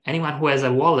anyone who has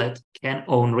a wallet can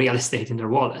own real estate in their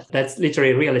wallet. That's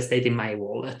literally real estate in my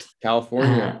wallet.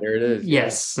 California, there it is.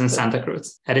 Yes, in Santa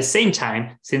Cruz. At the same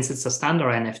time, since it's a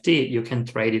standard NFT, you can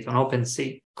trade it on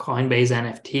OpenSea, Coinbase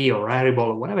NFT or Rarible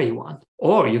or whatever you want.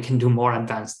 Or you can do more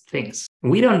advanced things.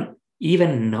 We don't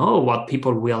even know what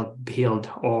people will build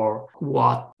or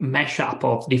what mashup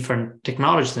of different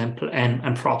technologies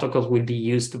and protocols will be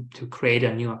used to create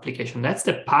a new application. That's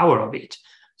the power of it.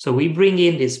 So we bring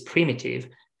in this primitive,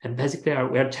 and basically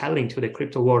we're telling to the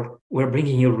crypto world, we're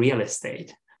bringing you real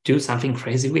estate. Do something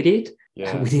crazy with it,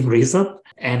 within reason,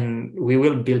 and we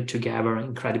will build together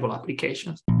incredible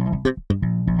applications.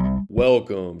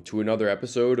 Welcome to another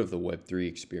episode of the Web3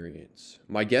 Experience.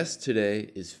 My guest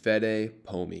today is Fede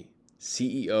Pomi,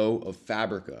 CEO of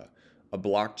Fabrica, a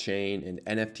blockchain and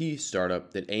NFT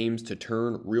startup that aims to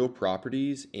turn real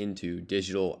properties into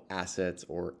digital assets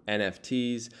or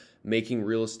NFTs, making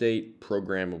real estate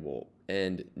programmable.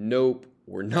 And nope,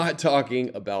 we're not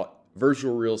talking about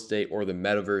virtual real estate or the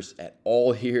metaverse at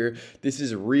all here. This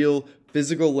is real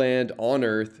physical land on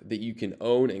Earth that you can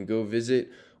own and go visit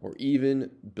or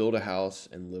even build a house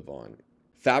and live on.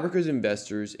 Fabrica's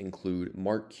investors include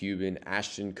Mark Cuban,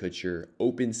 Ashton Kutcher,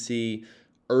 OpenSea,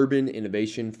 Urban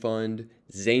Innovation Fund,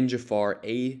 Zain Jafar,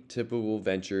 Atypical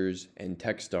Ventures, and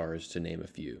Techstars, to name a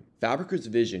few. Fabrica's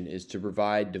vision is to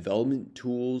provide development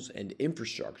tools and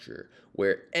infrastructure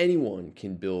where anyone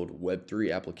can build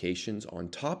Web3 applications on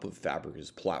top of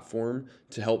Fabrica's platform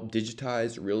to help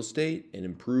digitize real estate and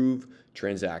improve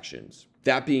transactions.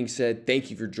 That being said,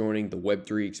 thank you for joining the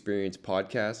Web3 Experience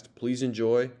podcast. Please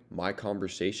enjoy my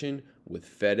conversation with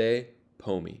Fede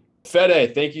Pomi.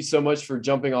 Fede, thank you so much for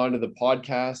jumping onto the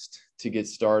podcast. To get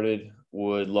started,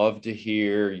 would love to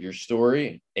hear your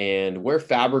story and where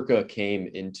Fabrica came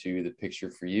into the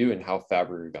picture for you and how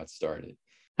Fabrica got started.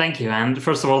 Thank you. And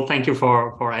first of all, thank you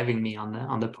for having me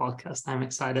on the podcast. I'm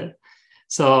excited.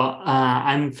 So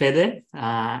I'm Fede.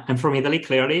 I'm from Italy,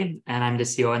 clearly, and I'm the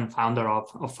CEO and founder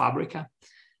of Fabrica.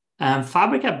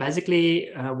 Fabrica basically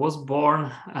was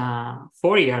born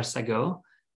 4 years ago.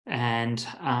 And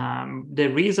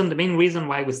the main reason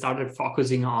why we started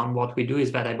focusing on what we do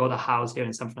is that I bought a house here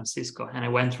in San Francisco, and I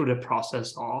went through the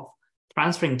process of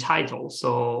transferring title.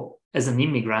 So as an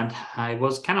immigrant, I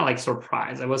was kind of like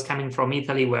surprised. I was coming from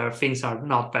Italy where things are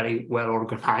not very well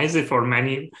organized for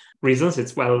many reasons.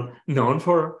 It's well known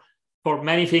for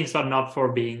many things, but not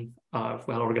for being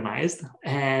well organized.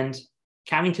 And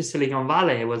coming to Silicon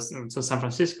Valley, San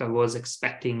Francisco, I was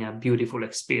expecting a beautiful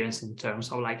experience in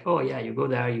terms of like, oh yeah, you go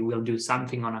there, you will do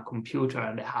something on a computer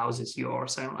and the house is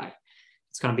yours. And like,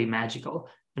 it's going to be magical.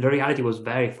 And the reality was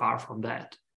very far from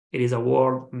that. It is a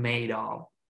world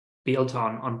built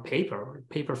on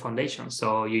paper foundation.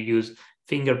 So you use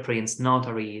fingerprints,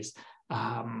 notaries,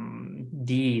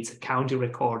 deeds, county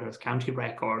recorders, county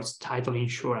records, title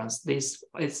insurance.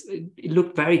 It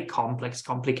looked very complex,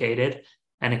 complicated,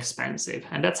 and expensive.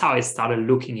 And that's how I started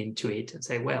looking into it and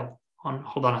say, well,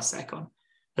 hold on a second.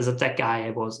 As a tech guy,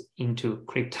 I was into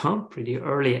crypto pretty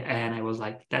early. And I was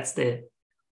like,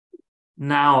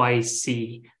 now I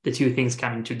see the two things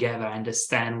coming together,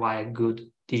 understand why a good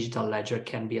digital ledger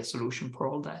can be a solution for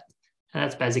all that. And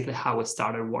that's basically how I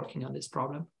started working on this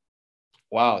problem.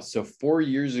 Wow. So 4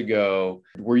 years ago,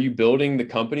 were you building the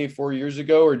company 4 years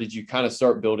ago, or did you kind of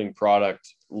start building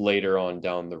product later on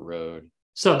down the road?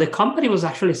 So the company was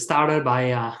actually started by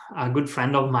a good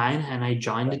friend of mine, and I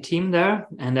joined the team there,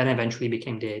 and then eventually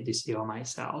became the CEO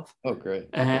myself. Oh, great.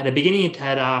 At the beginning, it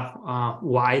had a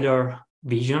wider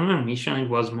vision and mission. It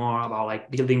was more about like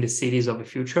building the cities of the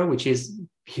future, which is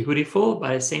beautiful,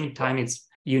 but at the same time,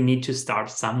 you need to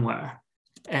start somewhere.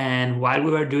 And while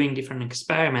we were doing different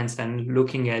experiments and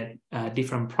looking at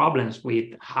different problems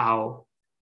with how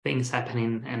things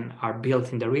happen and are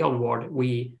built in the real world,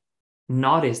 we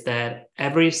noticed that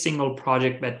every single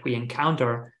project that we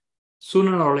encounter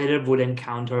sooner or later would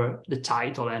encounter the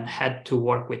title and had to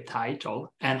work with title,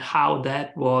 and how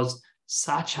that was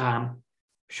such a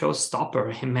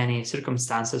showstopper in many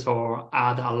circumstances or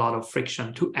add a lot of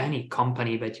friction to any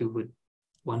company that you would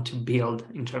want to build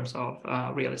in terms of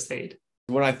real estate.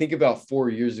 When I think about 4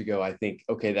 years ago, I think,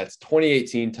 okay, that's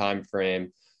 2018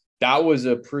 timeframe. That was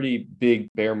a pretty big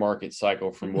bear market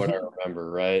cycle from what I remember,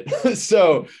 right?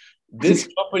 So this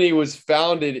company was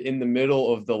founded in the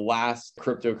middle of the last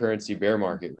cryptocurrency bear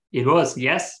market. It was,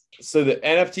 yes. So the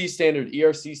NFT standard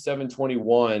ERC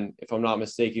 721, if I'm not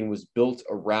mistaken, was built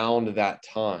around that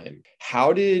time.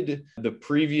 How did the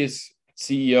previous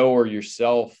CEO or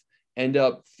yourself end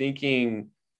up thinking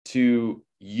to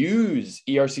use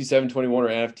ERC 721 or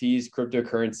NFTs,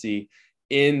 cryptocurrency,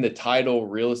 in the title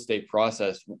real estate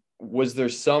process? Was there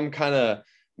some kind of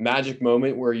magic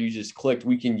moment where you just clicked,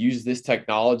 we can use this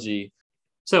technology?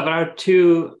 So there are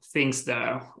two things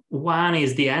there. One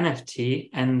is the NFT,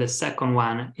 and the second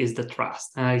one is the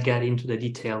trust. And I'll get into the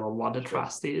detail of what the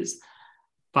trust is.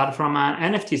 But from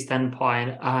an NFT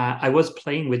standpoint, I was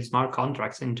playing with smart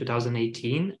contracts in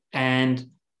 2018, and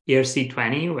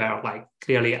ERC20 were like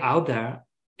clearly out there,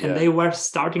 and they were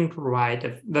starting to write.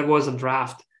 There was a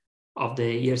draft of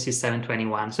the ERC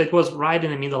 721. So it was right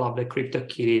in the middle of the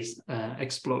CryptoKitties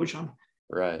explosion.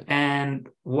 Right. And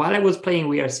while I was playing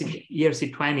with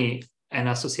ERC20 and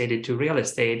associated to real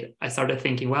estate, I started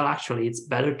thinking, well, actually, it's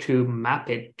better to map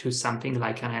it to something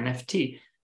like an NFT.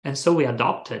 And so we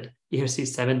adopted ERC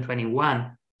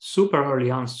 721 super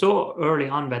early on, so early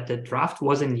on that the draft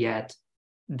wasn't yet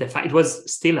it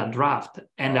was still a draft.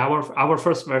 And our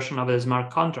first version of the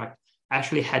smart contract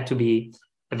actually had to be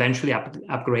eventually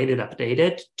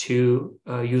updated to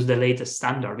use the latest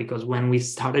standard, because when we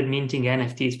started minting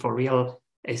NFTs for real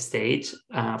estate,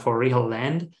 for real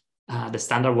land, the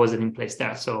standard wasn't in place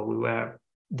there. So we were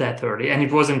that early, and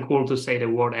it wasn't cool to say the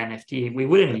word NFT. We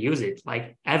wouldn't use it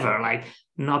like ever, like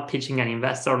not pitching an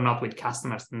investor, not with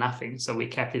customers, nothing. So we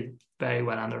kept it very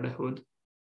well under the hood.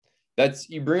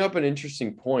 You bring up an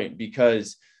interesting point,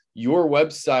 because your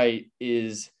website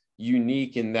is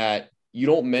unique in that you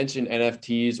don't mention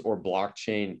NFTs or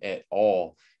blockchain at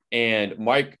all. And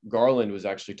Mike Garland was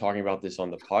actually talking about this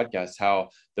on the podcast, how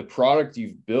the product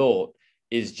you've built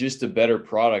is just a better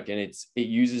product, and it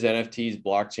uses NFTs,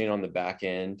 blockchain on the back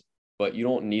end, but you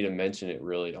don't need to mention it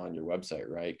really on your website,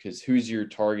 right? Because who's your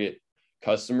target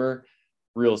customer?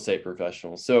 Real estate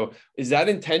professionals. So is that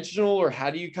intentional, or how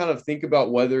do you kind of think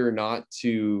about whether or not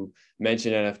to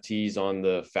mention NFTs on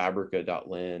the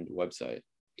Fabrica.land website?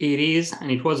 It is,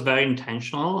 and it was very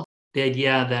intentional. The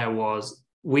idea there was,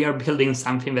 we are building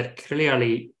something that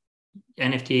clearly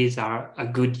NFTs are a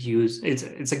good use.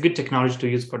 It's a good technology to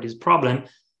use for this problem.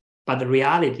 But the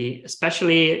reality,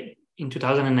 especially in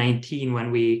 2019,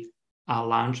 when we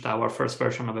launched our first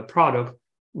version of a product,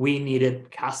 we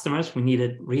needed customers, we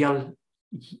needed real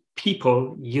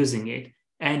people using it.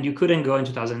 And you couldn't go in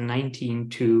 2019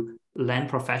 to land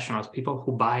professionals, people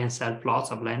who buy and sell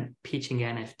plots of land, pitching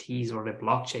NFTs or the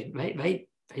blockchain. They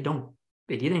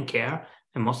didn't care,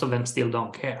 and most of them still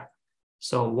don't care.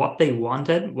 So what they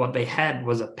wanted, what they had,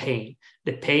 was the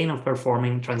pain of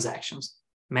performing transactions,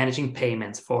 managing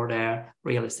payments for their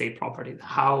real estate properties.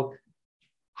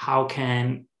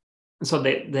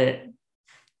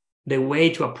 The way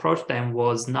to approach them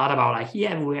was not about like,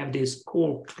 yeah, we have this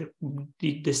cool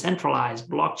decentralized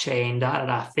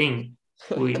blockchain thing.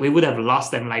 We would have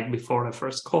lost them like before the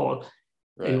first call.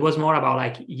 Right. It was more about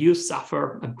like, you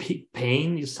suffer a big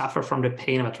pain, you suffer from the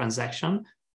pain of a transaction.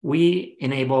 We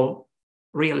enable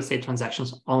real estate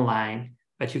transactions online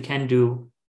that you can do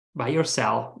by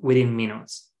yourself within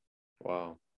minutes.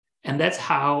 Wow. And that's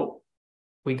how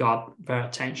we got their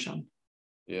attention.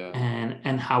 Yeah.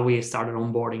 And how we started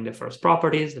onboarding the first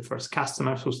properties, the first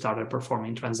customers who started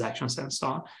performing transactions and so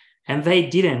on. And they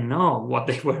didn't know what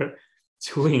they were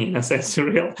doing, in a sense,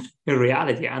 in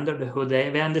reality. Under the hood,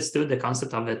 they understood the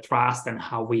concept of the trust and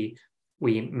how we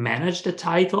manage the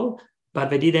title, but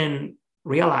they didn't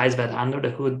realize that under the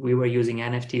hood, we were using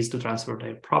NFTs to transfer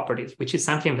their properties, which is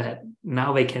something that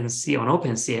now they can see on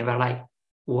OpenSea. And they're like,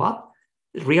 what?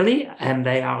 Really? And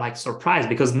they are like surprised,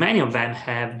 because many of them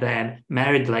have then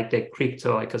married like the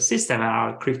crypto ecosystem and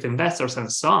are crypto investors and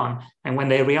so on. And when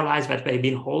they realize that they've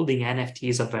been holding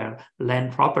NFTs of their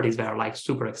land properties, they're like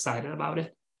super excited about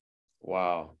it.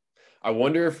 Wow. I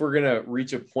wonder if we're going to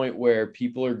reach a point where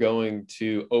people are going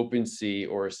to OpenSea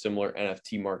or a similar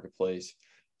NFT marketplace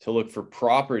to look for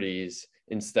properties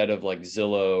instead of like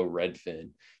Zillow,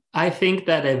 Redfin. I think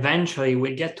that eventually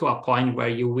we get to a point where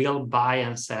you will buy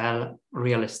and sell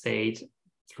real estate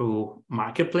through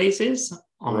marketplaces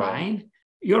online. Right.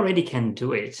 You already can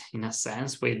do it in a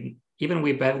sense. Even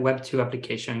with Web 2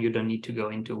 application, you don't need to go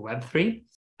into Web 3.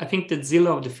 I think that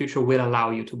Zillow of the future will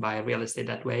allow you to buy real estate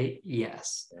that way.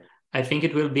 Yes. Right. I think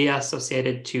it will be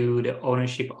associated to the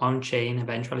ownership on chain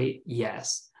eventually.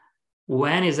 Yes.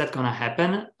 When is that going to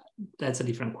happen? That's a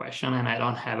different question, and I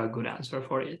don't have a good answer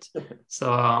for it.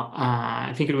 So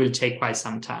I think it will take quite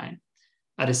some time.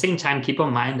 At the same time, keep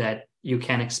in mind that you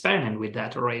can experiment with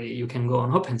that already. You can go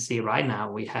on OpenSea right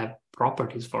now. We have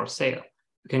properties for sale.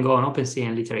 You can go on OpenSea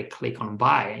and literally click on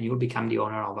buy, and you'll become the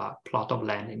owner of a plot of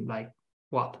land in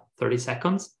 30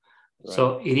 seconds. Right.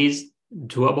 So it is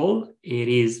doable, it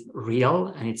is real,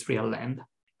 and it's real land.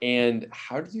 And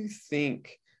how do you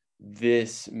think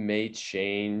this may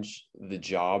change the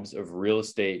jobs of real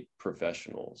estate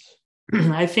professionals?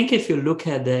 I think if you look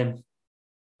at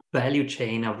value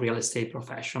chain of real estate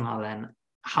professional and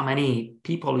how many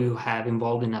people you have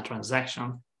involved in a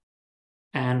transaction.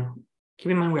 And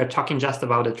keep in mind, we are talking just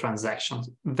about the transactions.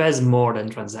 There's more than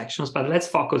transactions, but let's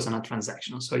focus on a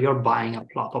transaction. So you're buying a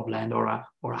plot of land or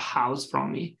a house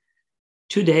from me.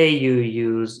 Today, you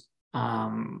use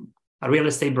a real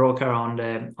estate broker on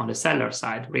the seller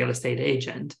side, real estate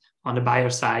agent. On the buyer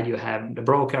side, you have the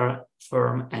broker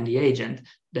firm and the agent.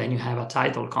 Then you have a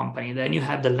title company. Then you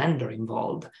have the lender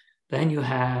involved. Then you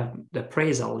have the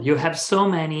appraisal. You have so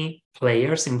many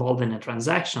players involved in a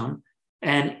transaction,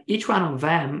 and each one of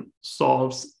them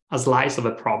solves a slice of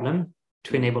a problem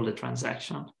to enable the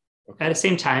transaction. Okay. At the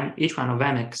same time, each one of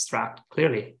them extract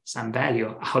clearly some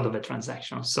value out of a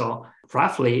transaction. So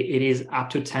roughly, it is up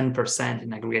to 10%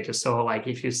 in aggregate. So like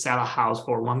if you sell a house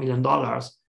for $1 million,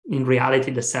 in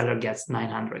reality, the seller gets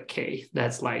 900K.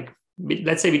 That's like,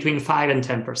 let's say between 5 and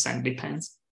 10%,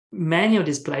 depends. Many of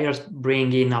these players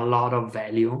bring in a lot of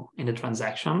value in the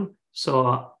transaction.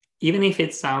 So even if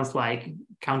it sounds like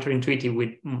counterintuitive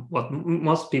with what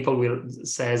most people will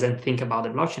say and think about the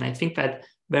blockchain, I think that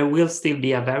there will still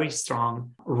be a very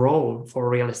strong role for a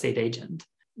real estate agent.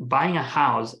 Buying a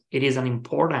house, it is an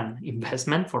important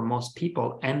investment for most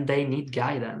people, and they need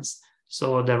guidance.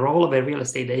 So the role of a real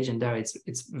estate agent there,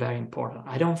 it's very important.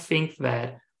 I don't think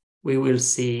that we will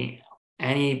see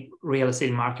any real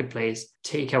estate marketplace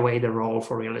take away the role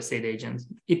for real estate agents.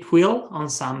 It will on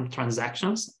some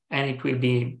transactions, and it will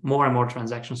be more and more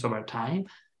transactions over time.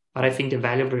 But I think the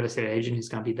value of real estate agent is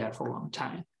going to be there for a long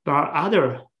time. There are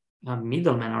other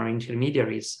middlemen or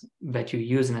intermediaries that you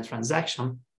use in a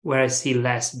transaction where I see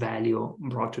less value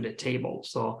brought to the table.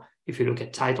 So if you look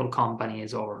at title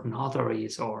companies or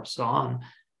notaries or so on,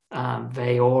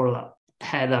 they all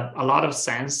had a lot of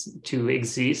sense to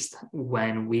exist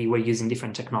when we were using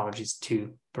different technologies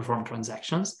to perform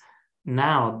transactions.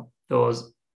 Now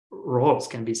those roles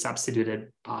can be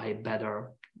substituted by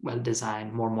better,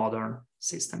 well-designed, more modern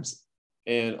systems.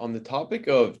 And on the topic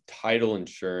of title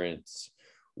insurance,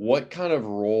 what kind of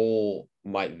role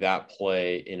might that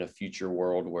play in a future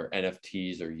world where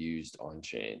NFTs are used on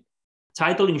chain?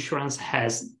 Title insurance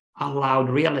has allowed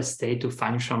real estate to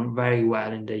function very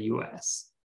well in the US.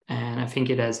 And I think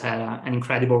it has had an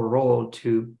incredible role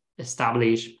to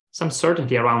establish some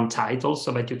certainty around title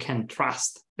so that you can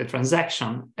trust the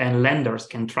transaction and lenders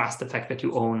can trust the fact that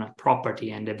you own a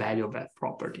property and the value of that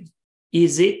property.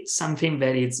 Is it something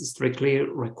that is strictly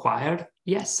required?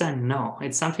 Yes and no.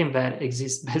 It's something that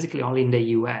exists basically only in the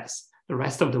US. The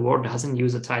rest of the world doesn't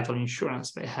use a title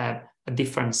insurance. They have a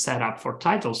different setup for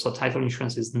title, so title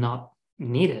insurance is not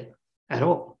needed at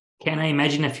all. Can I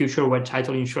imagine a future where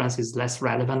title insurance is less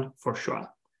relevant? For sure.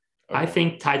 Okay. I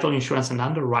think title insurance and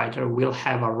underwriter will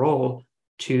have a role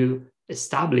to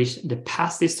establish the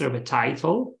past history of a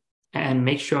title and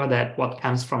make sure that what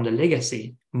comes from the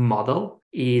legacy model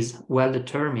is well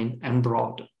determined and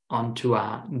brought onto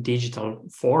a digital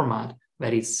format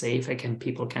that is safe and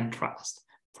people can trust.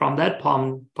 From that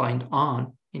point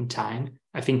on in time,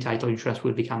 I think title insurance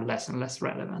will become less and less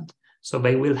relevant. So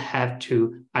they will have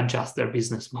to adjust their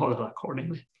business model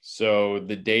accordingly. So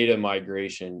the data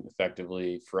migration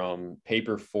effectively from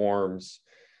paper forms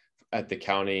at the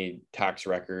county tax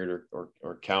record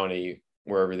or county,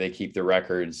 wherever they keep the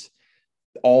records,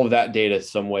 all of that data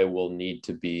some way will need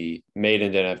to be made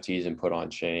into NFTs and put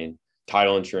on chain.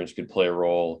 Title insurance could play a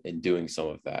role in doing some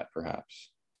of that,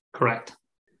 perhaps. Correct.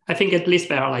 I think at least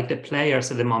they are like the players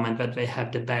at the moment that they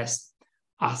have the best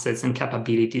assets and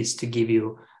capabilities to give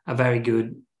you a very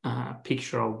good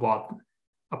picture of what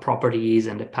a property is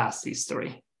and the past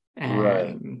history.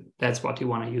 And That's what you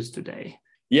want to use today.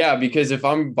 Yeah, because if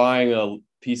I'm buying a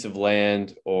piece of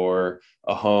land or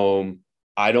a home,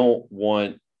 I don't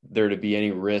want there to be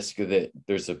any risk that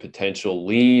there's a potential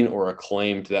lien or a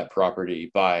claim to that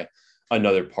property by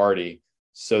another party.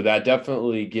 So that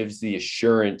definitely gives the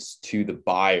assurance to the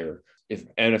buyer. If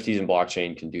NFTs and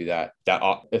blockchain can do that, that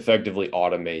effectively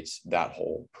automates that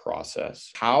whole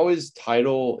process. How is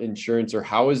title insurance, or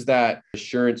how is that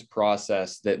assurance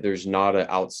process that there's not an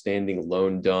outstanding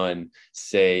loan done,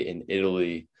 say in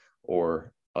Italy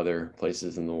or other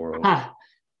places in the world?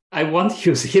 I won't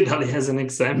use Italy as an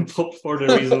example for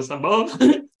the reasons above.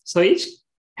 So each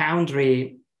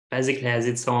country basically has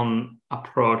its own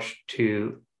approach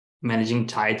to managing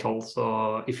title.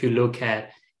 So if you look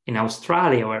at in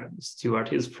Australia, where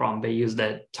Stuart is from, they use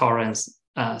the Torrens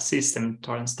system,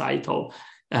 Torrens title.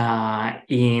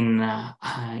 In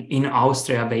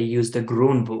Austria, they use the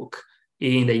Grundbuch.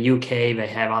 In the UK, they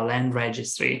have a land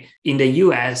registry. In the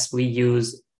US, we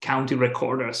use county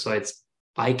recorders. So it's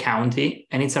by county,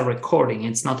 and it's a recording.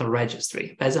 It's not a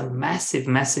registry. There's a massive,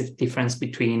 massive difference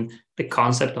between the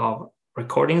concept of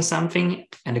recording something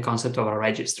and the concept of a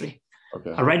registry.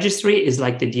 Okay. A registry is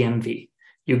like the DMV.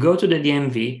 You go to the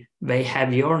DMV, they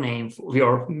have your name,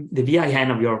 the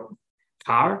VIN of your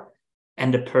car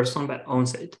and the person that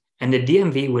owns it. And the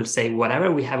DMV will say,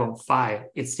 whatever we have on file,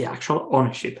 it's the actual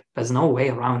ownership. There's no way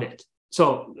around it.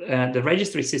 So the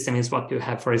registry system is what you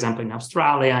have, for example, in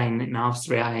Australia, in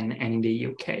Austria, and in the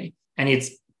UK. And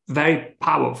it's very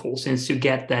powerful since you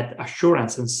get that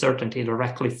assurance and certainty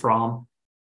directly from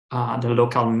the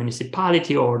local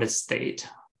municipality or the state.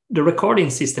 The recording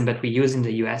system that we use in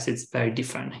the US is very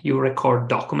different. You record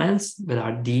documents that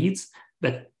are deeds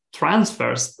that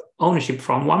transfers ownership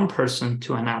from one person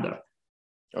to another.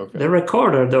 Okay. The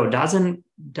recorder, though, doesn't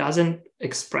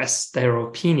express their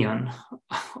opinion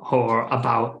or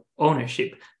about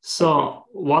ownership. So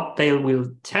what they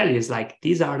will tell you is like,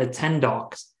 these are the 10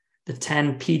 docs, the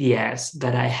 10 PDFs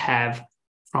that I have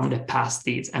from the past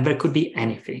deeds. And there could be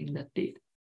anything that did.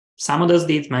 Some of those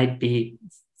deeds might be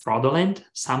fraudulent.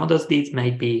 Some of those deeds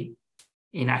might be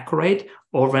inaccurate,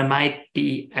 or there might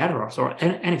be errors or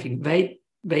anything. They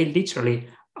literally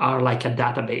are like a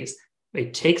database. They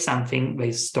take something,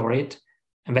 they store it,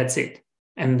 and that's it.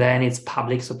 And then it's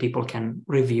public so people can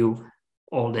review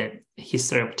all the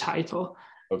history of title.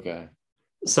 Okay.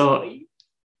 So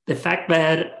the fact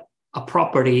that a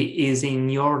property is in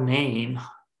your name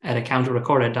at a county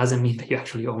recorder doesn't mean that you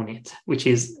actually own it, which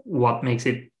is what makes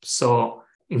it so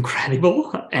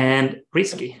incredible and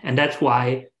risky. And that's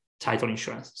why title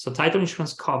insurance. So title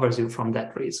insurance covers you from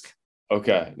that risk.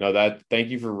 Okay. No, thank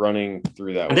you for running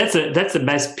through that. And that's the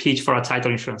best pitch for a title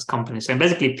insurance company. So I'm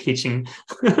basically pitching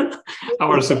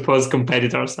our supposed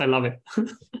competitors. I love it.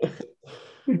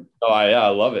 I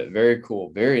love it. Very cool.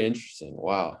 Very interesting.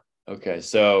 Wow. Okay.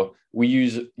 So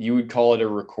you would call it a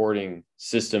recording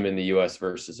system in the US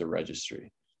versus a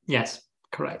registry. Yes,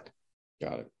 correct.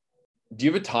 Got it. Do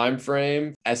you have a time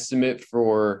frame estimate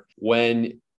for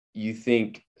when you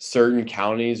think certain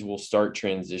counties will start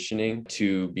transitioning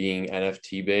to being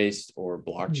NFT based or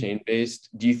blockchain based?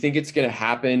 Do you think it's going to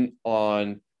happen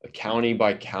on a county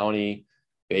by county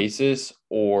basis,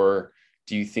 or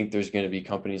do you think there's going to be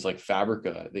companies like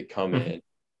Fabrica that come in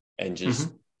and just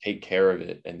take care of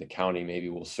it, and the county maybe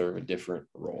will serve a different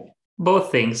role? Both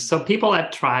things. So people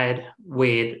have tried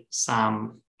with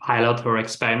some pilot or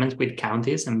experiment with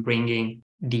counties and bringing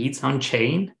deeds on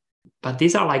chain, but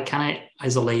these are like kind of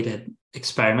isolated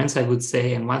experiments, I would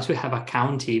say. And once you have a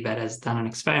county that has done an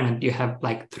experiment, you have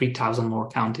like 3,000 more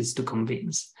counties to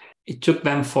convince. It took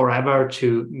them forever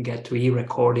to get to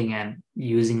e-recording and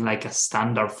using like a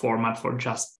standard format for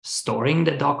just storing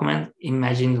the document.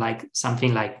 Imagine like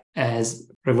something like as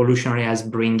revolutionary as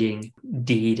bringing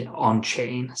deed on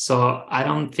chain. So I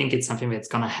don't think it's something that's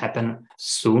going to happen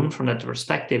soon from that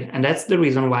perspective. And that's the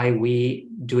reason why we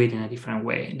do it in a different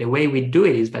way. The way we do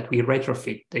it is that we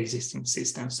retrofit the existing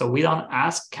system. So we don't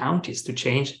ask counties to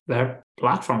change their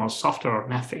platform or software or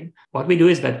nothing. What we do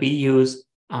is that we use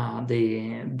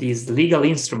these legal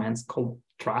instruments called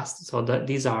trust. So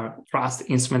these are trust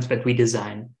instruments that we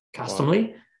design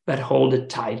customly that hold the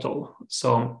title.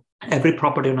 So every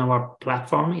property on our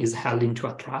platform is held into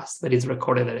a trust that is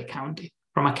recorded at a county.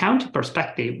 From a county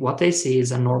perspective, what they see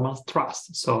is a normal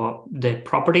trust. So the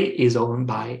property is owned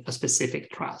by a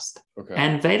specific trust. Okay.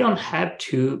 And they don't have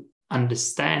to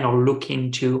understand or look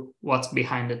into what's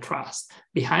behind the trust.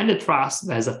 Behind the trust,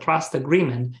 there's a trust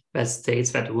agreement that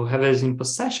states that whoever is in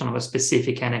possession of a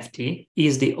specific NFT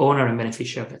is the owner and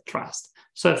beneficiary of the trust.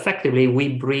 So effectively,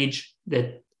 we bridge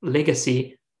the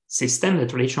legacy system, the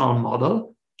traditional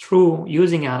model, through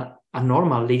using a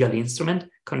normal legal instrument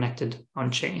connected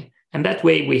on chain. And that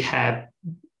way we have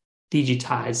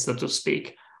digitized, so to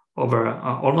speak, over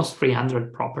almost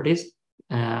 300 properties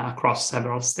across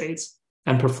several states,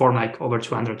 and perform like over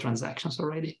 200 transactions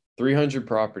already. 300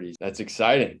 properties. That's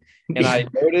exciting. And I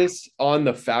noticed on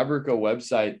the Fabrica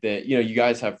website that, you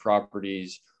guys have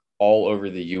properties all over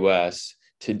the US.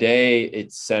 Today,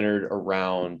 it's centered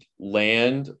around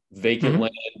land, vacant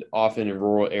land, often in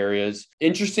rural areas.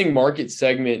 Interesting market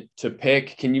segment to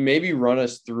pick. Can you maybe run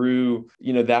us through,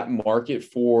 that market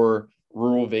for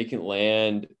rural vacant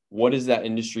land? What is that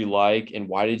industry like, and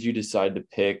why did you decide to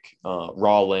pick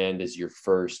raw land as your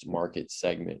first market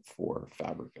segment for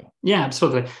Fabrica? Yeah,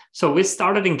 absolutely. So we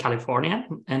started in California,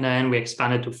 and then we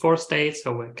expanded to 4 states.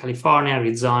 So we're California,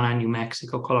 Arizona, New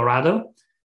Mexico, Colorado.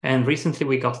 And recently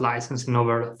we got licensed in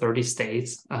over 30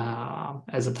 states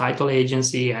as a title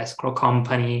agency, escrow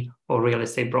company, or real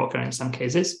estate broker in some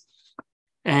cases.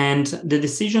 And the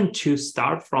decision to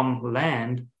start from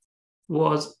land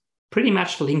was pretty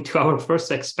much linked to our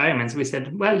first experiments. We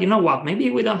said, well, you know what? Maybe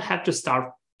we don't have to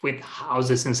start with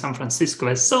houses in San Francisco.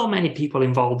 There's so many people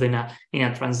involved in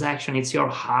a transaction. It's your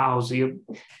house. You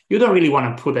don't really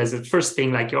want to put as the first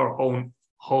thing like your own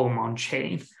home on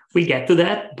chain. We get to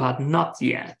that, but not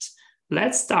yet.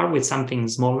 Let's start with something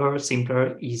smaller,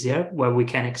 simpler, easier, where we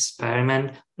can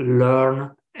experiment,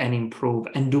 learn, and improve,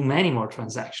 and do many more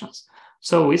transactions.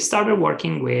 So we started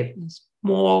working with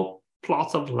small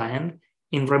plots of land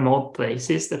in remote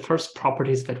places. The first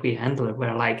properties that we handled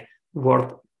were like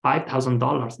worth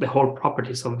 $5,000, the whole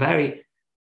property. So very,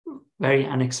 very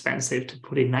inexpensive, to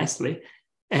put it nicely.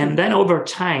 And then over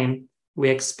time, we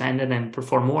expanded and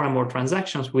performed more and more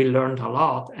transactions. We learned a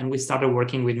lot, and we started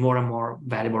working with more and more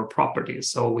valuable properties.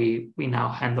 So we now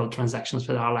handle transactions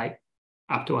that are like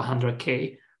up to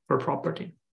 100K per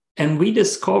property. And we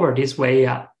discovered this way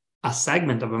a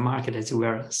segment of a market, as you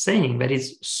were saying, that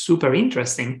is super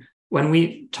interesting. When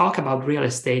we talk about real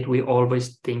estate, we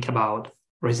always think about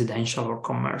residential or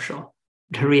commercial.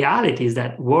 The reality is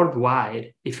that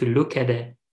worldwide, if you look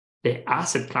at the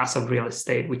asset class of real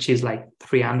estate, which is like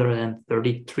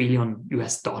 330 trillion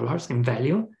US dollars in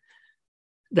value,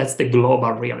 that's the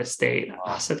global real estate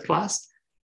asset class.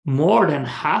 More than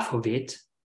half of it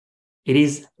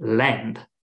is land.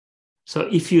 So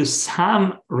if you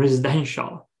sum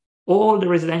residential, all the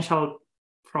residential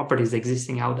properties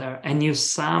existing out there, and you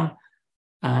sum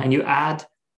and you add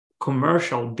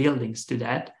commercial buildings to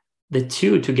that, the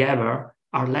two together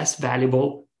are less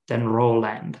valuable than raw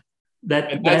land.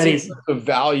 That is the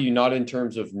value, not in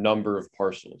terms of number of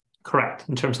parcels. Correct,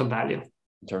 in terms of value.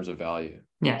 In terms of value.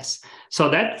 Yes. So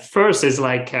that first is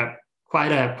like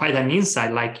quite an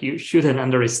insight. Like you shouldn't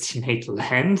underestimate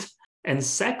land. And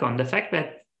second, the fact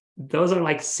that those are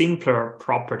like simpler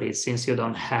properties, since you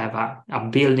don't have a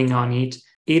building on it,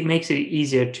 it makes it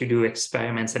easier to do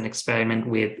experiments and experiment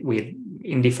with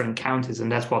in different counties.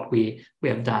 And that's what we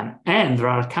have done. And there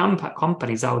are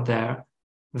companies out there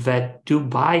that do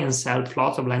buy and sell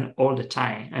plots of land all the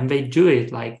time. And they do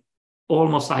it like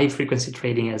almost high frequency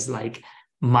trading, as like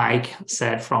Mike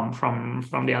said from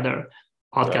the other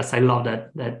podcast. Right. I love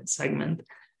that segment.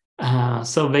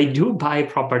 So they do buy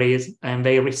properties and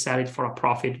they resell it for a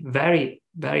profit very,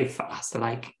 very fast,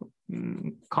 like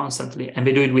constantly. And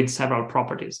they do it with several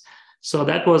properties. So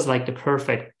that was like the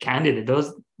perfect candidate.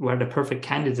 Those were the perfect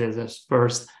candidates as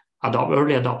first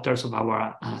early adopters of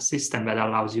our system that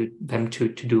allows them to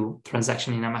do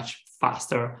transaction in a much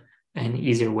faster and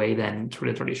easier way than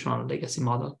through the traditional legacy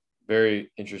model.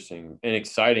 Very interesting and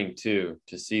exciting too,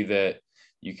 to see that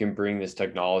you can bring this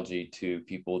technology to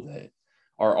people that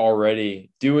are already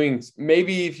doing,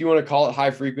 maybe if you want to call it high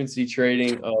frequency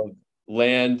trading of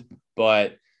land,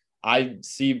 but I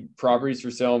see properties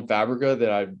for sale in Fabrica that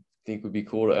I think would be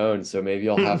cool to own. So maybe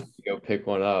I'll have to go pick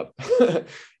one up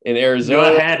in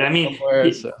Arizona. Go ahead. I mean,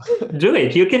 do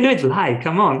it. You can do it live.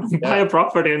 Come on, buy a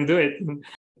property and do it.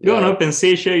 Go on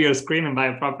OpenSea, share your screen and buy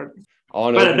a property.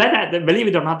 But that, believe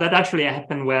it or not, that actually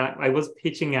happened where I was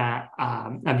pitching a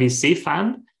VC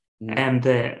fund, and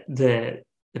the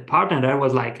partner there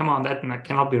was like, "Come on, that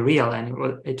cannot be real."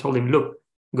 And I told him, "Look,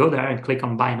 go there and click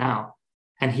on buy now."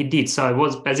 And he did. So I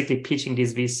was basically pitching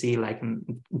this VC like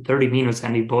in 30 minutes,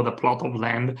 and he bought a plot of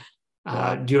land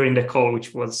during the call,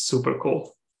 which was super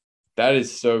cool. That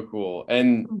is so cool.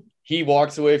 And he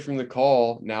walks away from the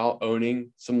call now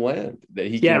owning some land that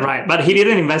he can. Yeah, right. But he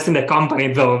didn't invest in the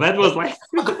company though. That was like,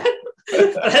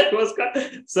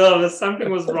 so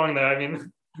something was wrong there. I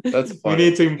mean, that's funny. We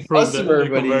need to improve the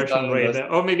conversion rate.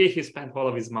 Or maybe he spent all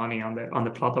of his money on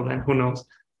the plot of land. Who knows?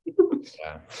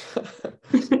 Yeah.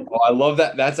 Oh, I love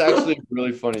that. That's actually a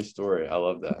really funny story. I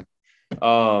love that.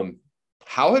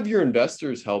 How have your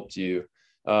investors helped you?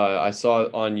 I saw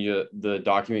on the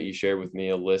document you shared with me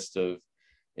a list of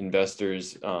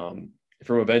investors from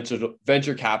a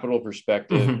venture capital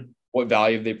perspective. Mm-hmm. What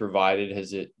value have they provided?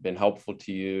 Has it been helpful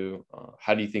to you?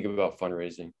 How do you think about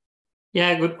fundraising?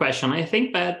 Yeah, good question. I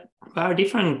think that there are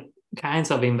different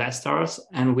kinds of investors,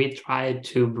 and we try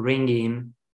to bring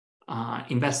in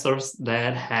investors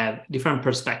that have different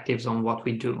perspectives on what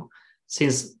we do.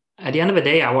 Since at the end of the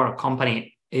day, our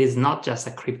company is not just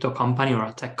a crypto company or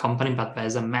a tech company, but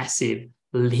there's a massive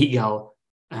legal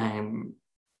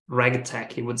reg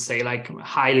tech, you would say, like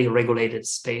highly regulated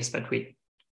space that we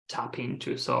tap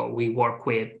into. So we work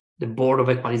with the Board of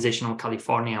Equalization of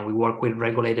California. We work with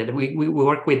regulated. We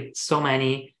work with so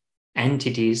many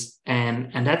entities,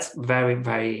 and that's very,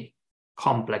 very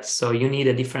complex. So you need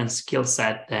a different skill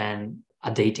set than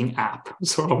a dating app,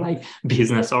 sort of like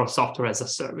business or software as a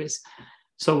service.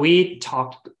 So we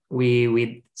talked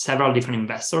with several different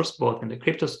investors, both in the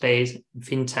crypto space,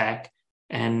 fintech,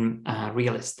 and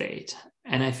real estate.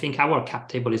 And I think our cap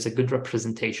table is a good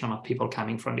representation of people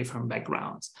coming from different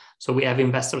backgrounds. So we have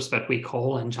investors that we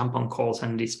call and jump on calls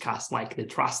and discuss like the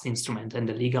trust instrument and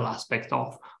the legal aspect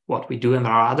of what we do. And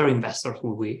there are other investors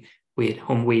with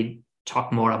whom we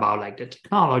talk more about like the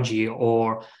technology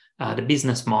or the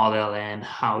business model and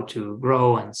how to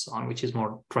grow and so on, which is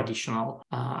more traditional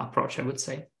approach, I would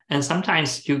say. And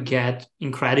sometimes you get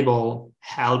incredible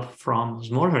help from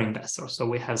smaller investors. So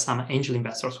we have some angel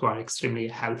investors who are extremely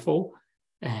helpful.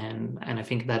 And I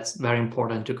think that's very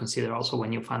important to consider also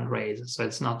when you fundraise. So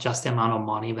it's not just the amount of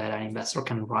money that an investor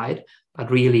can write, but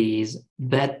really is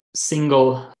that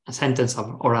single sentence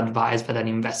or advice that an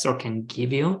investor can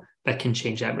give you that can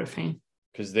change everything.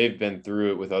 Because they've been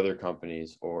through it with other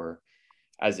companies or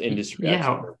as industry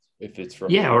experts, if it's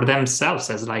from or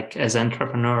themselves as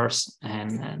entrepreneurs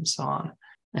and so on.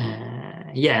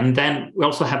 And then we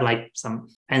also have like some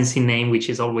fancy name, which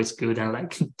is always good and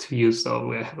like to use. So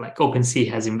we have like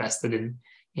OpenSea has invested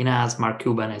in us, Mark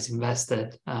Cuban has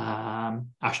invested,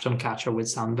 Ashton Kutcher with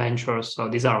Sound Ventures. So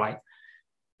these are like,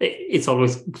 it's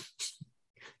always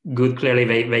good. Clearly,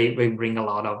 they bring a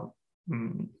lot of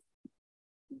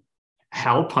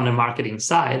help on the marketing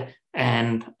side.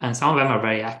 And some of them are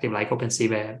very active, like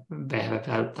OpenSea, they have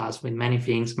helped us with many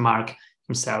things. Mark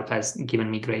himself has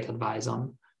given me great advice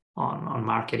on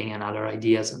marketing and other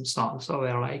ideas and so on. So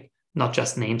they're like not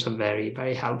just names, are very,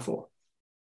 very helpful.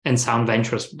 And Sound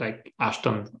Ventures, like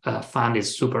Ashton Fund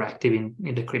is super active in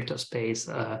the crypto space.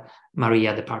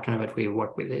 Maria, the partner that we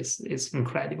work with, is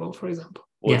incredible, for example.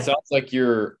 Well, It sounds like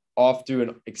you're off to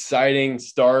an exciting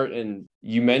start. And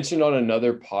you mentioned on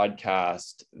another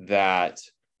podcast that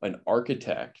an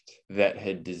architect that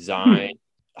had designed,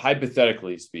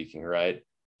 hypothetically speaking, right,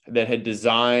 that had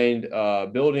designed a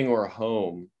building or a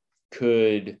home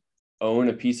could own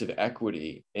a piece of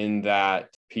equity in that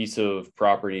piece of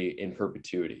property in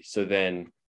perpetuity. So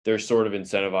then they're sort of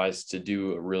incentivized to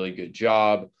do a really good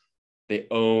job. They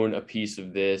own a piece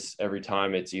of this every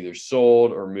time it's either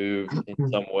sold or moved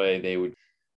in some way. They would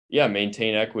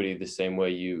maintain equity the same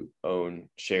way you own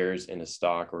shares in a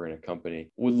stock or in a company.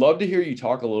 Would love to hear you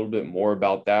talk a little bit more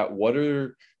about that. What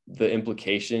are the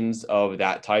implications of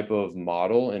that type of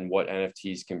model and what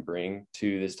NFTs can bring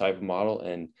to this type of model,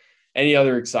 and any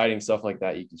other exciting stuff like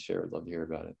that you can share? I'd love to hear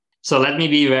about it. So let me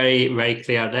be very, very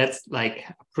clear. That's like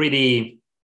pretty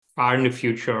far in the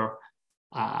future,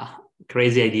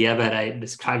 crazy idea that I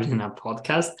described in our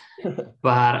podcast,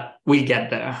 but we get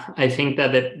there. I think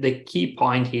that the key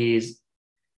point is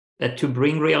that to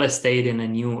bring real estate in a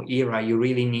new era, you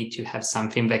really need to have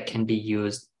something that can be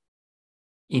used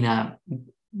in a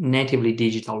natively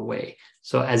digital way.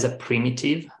 So as a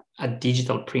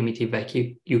digital primitive that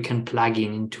you can plug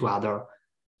into other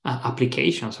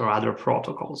applications or other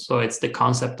protocols. So it's the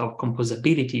concept of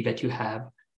composability that you have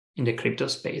in the crypto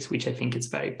space, which I think is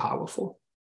very powerful.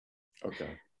 Okay.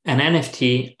 And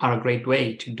NFT are a great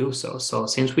way to do so. So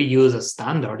since we use a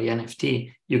standard, the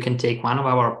NFT, you can take one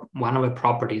of the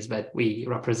properties that we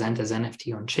represent as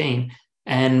NFT on chain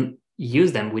and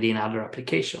use them within other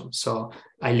applications. So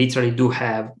I literally do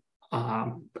have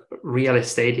real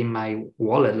estate in my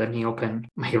wallet. Let me open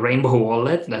my Rainbow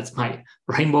wallet. That's my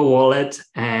Rainbow wallet.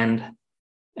 And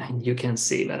you can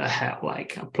see that I have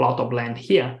like a plot of land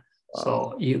here. Wow.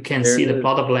 So you can see the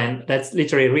plot of land. That's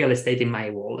literally real estate in my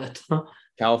wallet.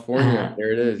 California,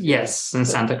 there it is. Yes, in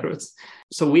Santa Cruz.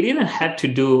 So we didn't have to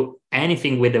do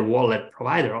anything with the wallet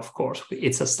provider, of course.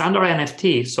 It's a standard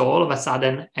NFT. So all of a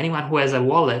sudden, anyone who has a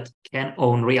wallet can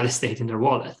own real estate in their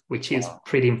wallet, which is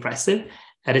pretty impressive.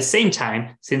 At the same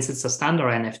time, since it's a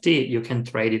standard NFT, you can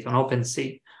trade it on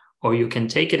OpenSea, or you can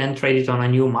take it and trade it on a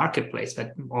new marketplace,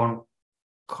 like on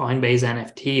Coinbase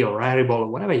NFT or Rarible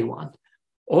or whatever you want.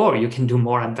 Or you can do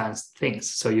more advanced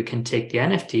things. So you can take the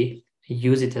NFT,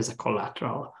 use it as a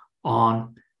collateral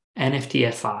on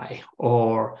NFTFI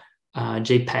or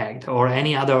JPEG or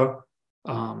any other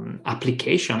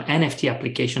NFT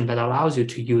application that allows you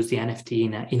to use the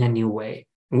NFT in a new way.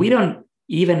 We don't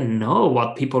even know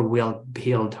what people will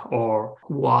build or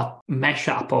what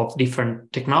mashup of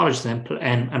different technologies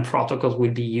and protocols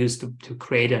will be used to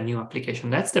create a new application.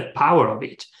 That's the power of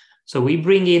it. So we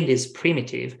bring in this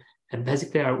primitive, and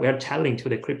basically we're telling to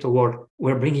the crypto world,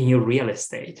 we're bringing you real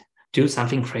estate. Do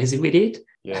something crazy with it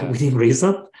within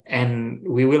reason, and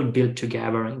we will build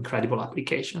together incredible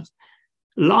applications.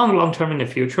 Long term in the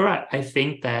future, I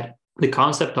think that the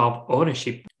concept of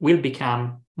ownership will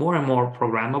become more and more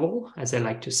programmable, as I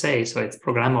like to say. So it's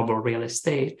programmable real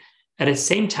estate. At the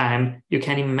same time, you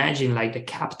can imagine like the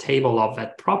cap table of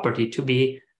that property to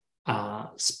be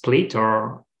split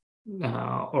or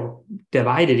or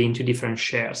divided into different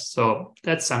shares. So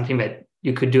that's something that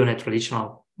you could do in a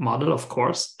traditional model, of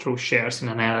course, through shares in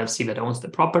an LLC that owns the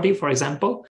property, for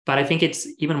example. But I think it's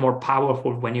even more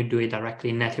powerful when you do it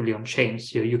directly natively on chain.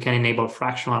 So you can enable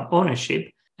fractional ownership.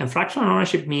 And fractional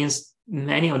ownership means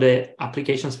many of the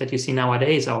applications that you see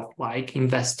nowadays of like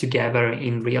invest together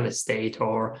in real estate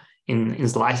or in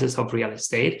slices of real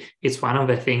estate. It's one of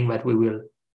the things that we will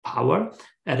power.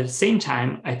 At the same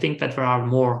time, I think that there are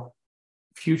more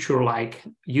future like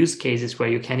use cases where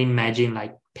you can imagine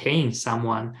like paying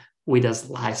someone with a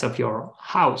slice of your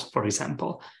house, for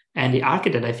example. And the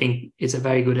architect, I think, is a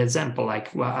very good example.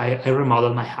 Like, well, I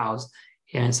remodeled my house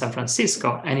here in San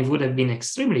Francisco, and it would have been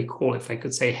extremely cool if I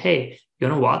could say, hey, you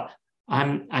know what?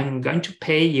 I'm going to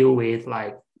pay you with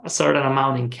like a certain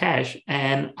amount in cash,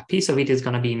 and a piece of it is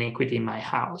going to be in equity in my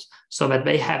house, so that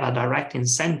they have a direct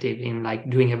incentive in like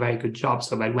doing a very good job,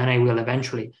 so that when I will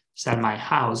eventually sell my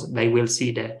house, they will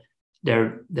see the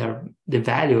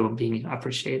value of being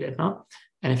appreciated. No?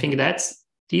 And I think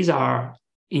these are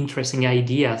interesting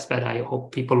ideas that I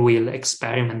hope people will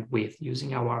experiment with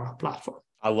using our platform.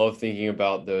 I love thinking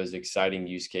about those exciting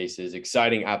use cases,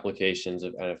 exciting applications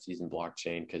of NFTs and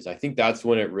blockchain, because I think that's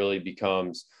when it really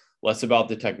becomes less about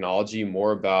the technology,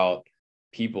 more about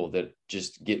people that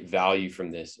just get value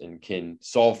from this and can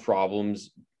solve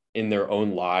problems in their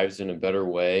own lives in a better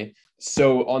way.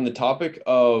 So on the topic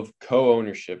of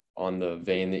co-ownership, on the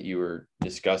vein that you were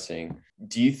discussing,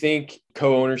 do you think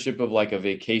co-ownership of like a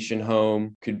vacation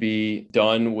home could be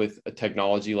done with a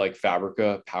technology like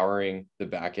Fabrica powering the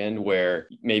backend, where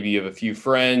maybe you have a few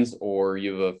friends or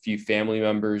you have a few family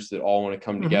members that all want to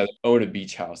come together, own a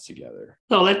beach house together?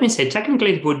 So let me say,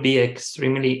 technically it would be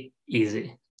extremely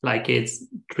easy. Like it's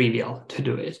trivial to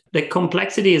do it. The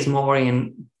complexity is more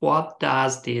in what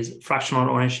does this fractional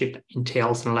ownership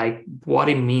entails and like what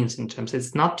it means in terms.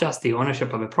 It's not just the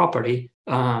ownership of a property.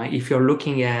 If you're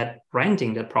looking at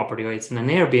renting that property or it's in an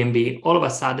Airbnb, all of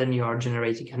a sudden you are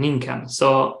generating an income.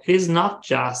 So it is not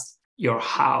just your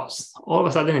house. All of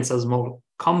a sudden it's a small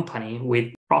company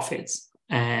with profits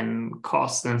and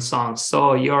costs and so on.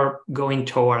 So you're going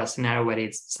toward a scenario where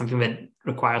it's something that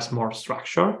requires more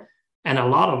structure. And a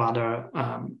lot of other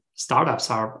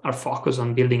startups are focused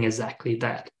on building exactly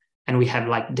that. And we have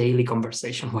like daily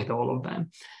conversation with all of them.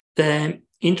 The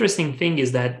interesting thing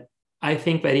is that I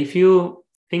think that if you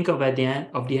think of at the end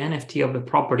of the NFT of the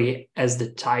property as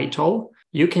the title,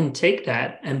 you can take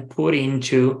that and put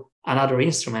into another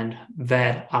instrument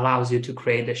that allows you to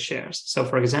create the shares. So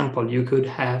for example, you could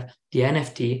have the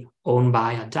NFT owned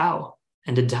by a DAO.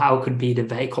 And the DAO could be the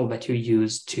vehicle that you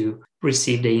use to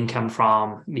receive the income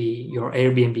from your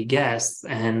Airbnb guests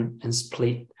and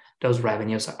split those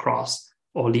revenues across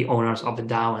all the owners of the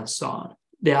DAO and so on.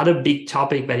 The other big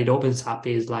topic that it opens up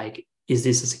is like, is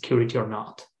this a security or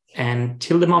not? And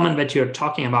till the moment that you're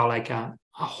talking about like a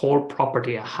whole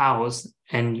property, a house,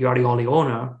 and you're the only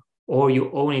owner, or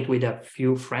you own it with a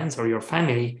few friends or your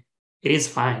family, it is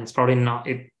fine. It's probably not,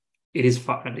 it is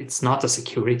fine. It's not a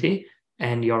security.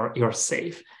 And you're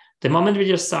safe. The moment we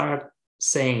just start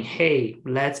saying, hey,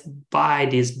 let's buy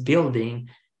this building,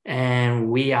 and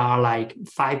we are like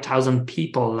 5,000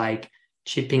 people like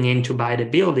chipping in to buy the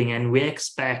building, and we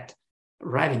expect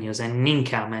revenues and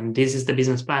income, and this is the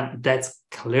business plan, that's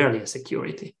clearly a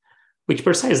security, which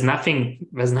per se is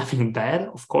nothing bad,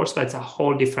 of course, but it's a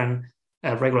whole different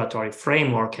regulatory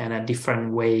framework and a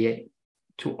different way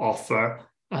to offer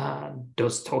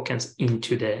those tokens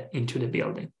into the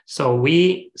building. So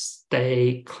we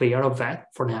stay clear of that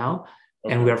for now,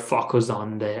 and we are focused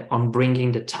on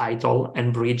bringing the title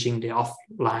and bridging the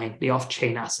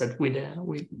off-chain asset with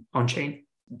on-chain.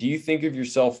 Do you think of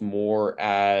yourself more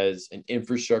as an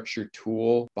infrastructure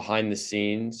tool behind the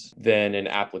scenes than an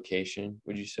application?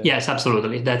 Would you say? Yes,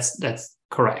 absolutely. That's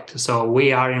correct. So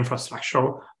we are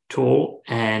infrastructure tool,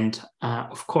 and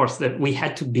of course that we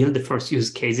had to build the first use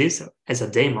cases as a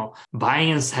demo.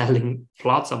 Buying and selling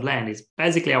plots of land is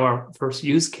basically our first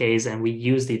use case, and we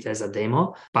used it as a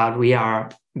demo, but we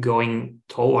are going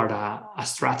toward a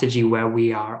strategy where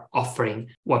we are offering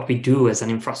what we do as an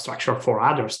infrastructure for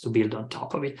others to build on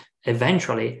top of it.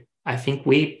 Eventually, I think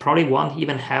we probably won't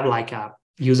even have like a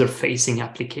user-facing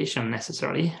application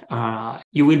necessarily.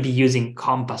 You will be using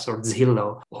Compass or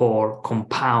Zillow or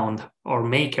Compound or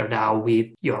MakerDAO with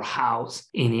your house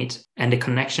in it, and the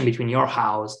connection between your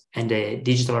house and the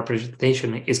digital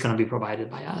representation is going to be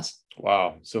provided by us.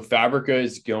 Wow. So Fabrica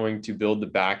is going to build the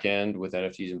back end with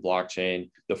NFTs and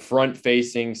blockchain. The front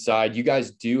facing side, you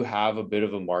guys do have a bit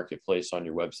of a marketplace on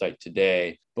your website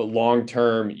today, but long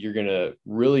term, you're going to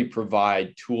really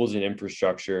provide tools and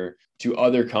infrastructure to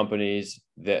other companies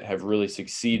that have really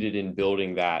succeeded in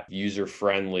building that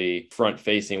user-friendly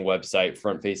front-facing website,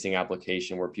 front-facing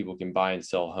application where people can buy and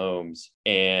sell homes.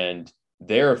 And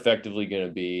they're effectively going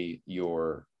to be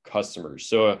your customers.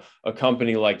 So a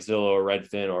company like Zillow or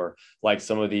Redfin, or like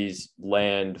some of these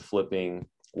land flipping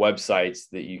websites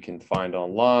that you can find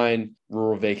online,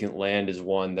 Rural Vacant Land is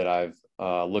one that I've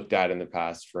looked at in the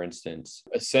past, for instance.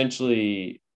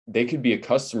 Essentially, they could be a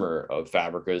customer of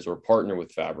Fabrica's or partner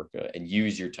with Fabrica and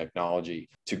use your technology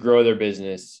to grow their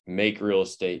business, make real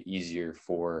estate easier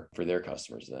for their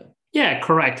customers then. Yeah,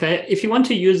 correct. If you want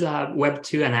to use a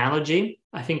Web2 analogy,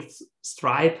 I think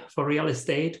Stripe for real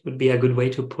estate would be a good way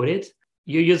to put it.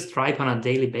 You use Stripe on a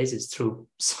daily basis through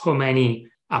so many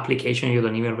applications you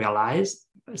don't even realize.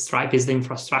 Stripe is the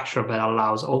infrastructure that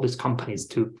allows all these companies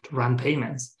to run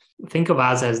payments. Think of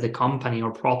us as the company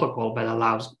or protocol that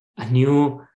allows a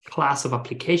new class of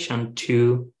application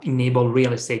to enable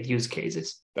real estate use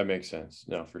cases. That makes sense.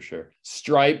 No, for sure.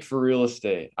 Stripe for real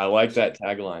estate. I like that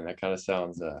tagline. That kind of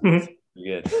sounds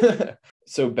good.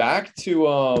 So back to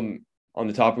on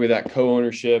the topic of that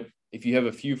co-ownership, if you have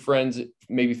a few friends,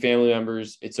 maybe family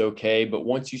members, it's okay. But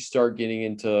once you start getting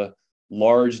into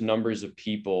large numbers of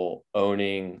people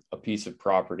owning a piece of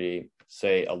property,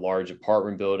 say a large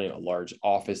apartment building, a large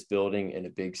office building in a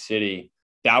big city,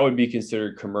 that would be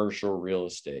considered commercial real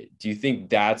estate. Do you think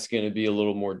that's going to be a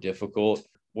little more difficult?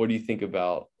 What do you think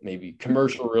about maybe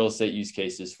commercial real estate use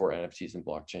cases for NFTs and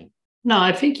blockchain? No,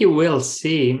 I think you will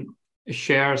see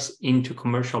shares into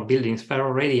commercial buildings. There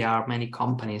already are many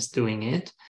companies doing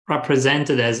it,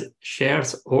 represented as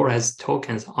shares or as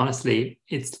tokens. Honestly,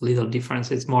 it's little difference.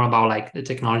 It's more about like the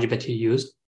technology that you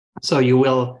use. So you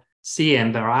will see,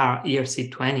 and there are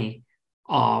ERC20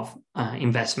 of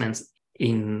investments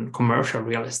in commercial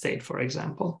real estate, for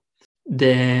example.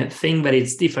 The thing that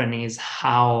is different is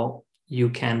how you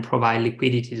can provide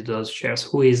liquidity to those shares,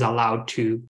 who is allowed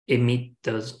to emit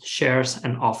those shares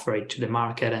and offer it to the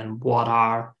market, and what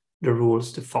are the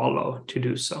rules to follow to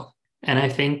do so. And I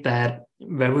think that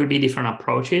there will be different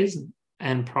approaches,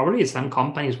 and probably some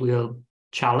companies will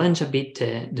challenge a bit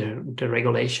the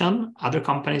regulation. Other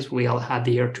companies will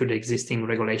adhere to the existing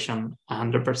regulation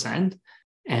 100%.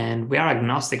 And we are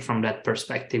agnostic from that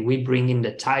perspective. We bring in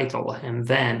the title, and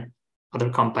then other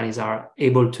companies are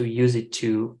able to use it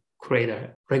to create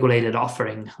a regulated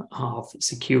offering of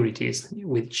securities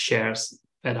with shares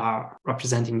that are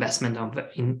represent investment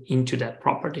into that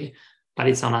property. But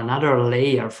it's on another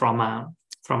layer from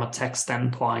a tech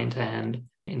standpoint and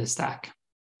in the stack.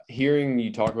 Hearing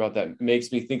you talk about that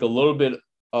makes me think a little bit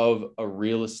of a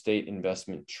real estate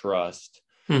investment trust.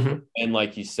 Mm-hmm. And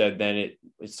like you said, then it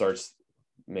starts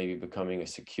maybe becoming a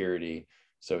security.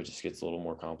 So it just gets a little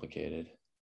more complicated.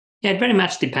 Yeah, it very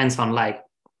much depends on like,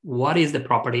 what is the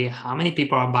property? How many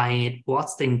people are buying it?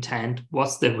 What's the intent?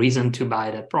 What's the reason to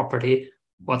buy that property?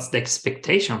 What's the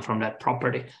expectation from that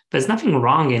property? There's nothing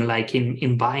wrong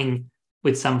in buying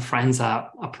with some friends a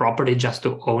property just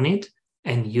to own it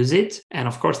and use it. And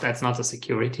of course, that's not a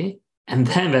security. And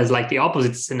then there's like the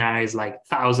opposite scenario is like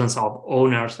thousands of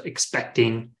owners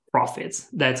expecting profits.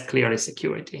 That's clearly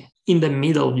security. In the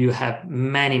middle, you have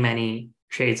many, many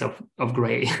shades of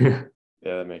gray.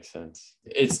 Yeah, that makes sense.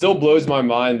 It still blows my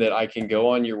mind that I can go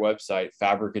on your website,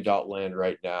 fabrica.land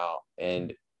right now,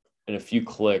 and in a few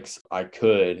clicks, I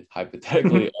could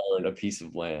hypothetically own a piece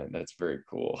of land. That's very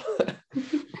cool.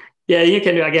 Yeah, you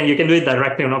can do it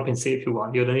directly on OpenSea if you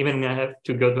want. You don't even have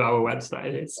to go to our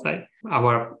website. It's like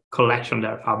our collection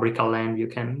there, Fabrica Land. You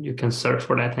can search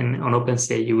for that, and on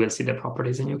OpenSea you will see the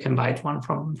properties, and you can buy it one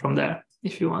from there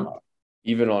if you want.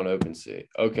 Even on OpenSea.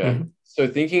 Okay. Mm-hmm. So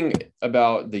thinking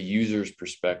about the user's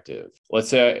perspective, let's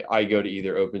say I go to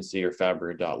either OpenSea or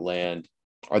Fabrica.land.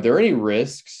 Are there any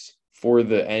risks for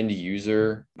the end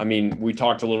user? I mean, we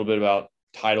talked a little bit about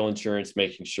title insurance,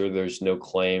 making sure there's no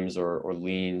claims or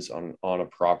liens on a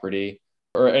property,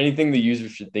 or anything the user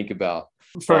should think about.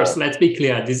 First, let's be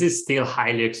clear. This is still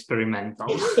highly experimental.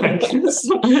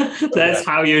 That's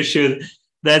how you should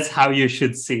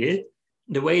see it.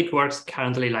 The way it works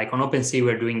currently, like on OpenSea,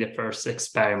 we're doing the first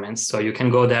experiments. So you can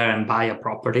go there and buy a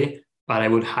property, but I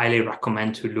would highly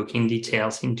recommend to look in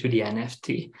details into the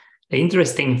NFT. The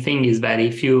interesting thing is that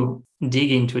if you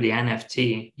dig into the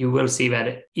NFT, you will see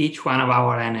that each one of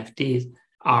our NFTs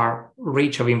are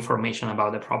rich of information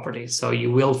about the property. So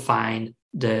you will find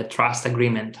the trust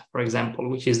agreement, for example,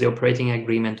 which is the operating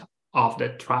agreement of the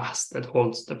trust that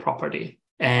holds the property.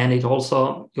 And you'll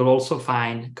also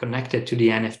find connected to the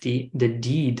NFT the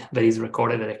deed that is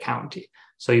recorded at the county.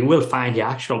 So you will find the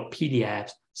actual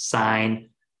PDF signed,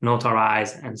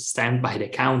 notarized, and stamped by the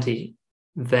county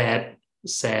that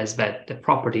says that the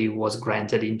property was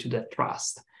granted into the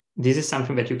trust. This is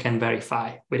something that you can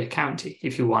verify with a county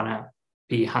if you want to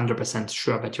be 100%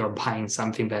 sure that you're buying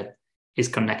something that is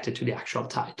connected to the actual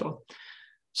title.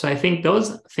 So I think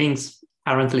those things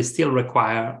currently still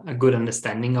require a good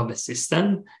understanding of the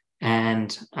system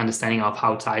and understanding of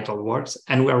how title works.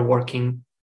 And we're working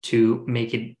to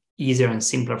make it easier and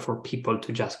simpler for people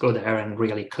to just go there and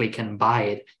really click and buy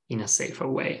it in a safer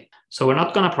way. So we're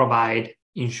not going to provide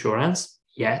insurance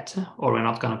yet, or we're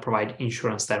not going to provide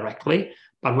insurance directly,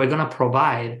 but we're going to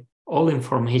provide all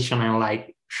information and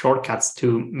like shortcuts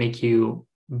to make you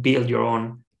build your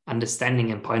own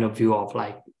understanding and point of view of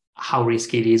like how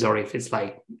risky it is, or if it's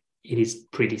like it is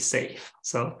pretty safe.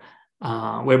 So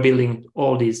we're building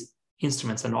all these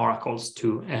instruments and oracles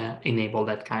to enable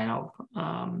that kind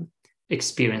of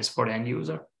experience for the end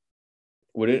user.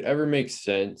 Would it ever make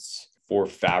sense for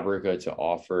Fabrica to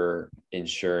offer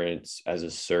insurance as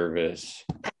a service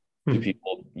to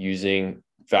people using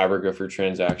Fabrica for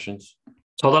transactions?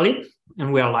 Totally.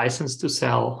 And we are licensed to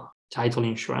sell title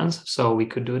insurance, so we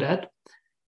could do that.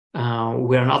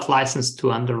 We are not licensed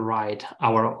to underwrite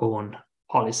our own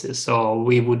policies, so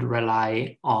we would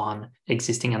rely on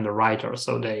existing underwriters.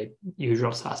 So the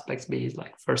usual suspects, be it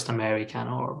like First American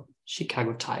or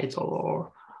Chicago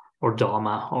Title or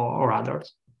DOMA or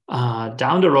others.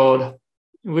 Down the road,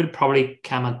 will probably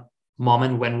come a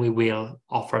moment when we will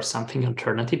offer something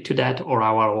alternative to that or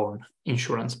our own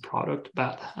insurance product,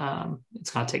 but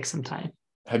it's going to take some time.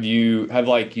 Have you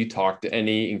talked to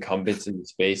any incumbents in the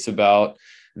space about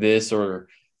this, or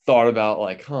thought about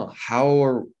like,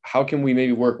 how can we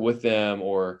maybe work with them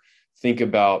or think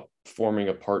about forming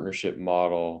a partnership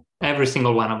model? Every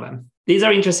single one of them. These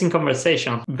are interesting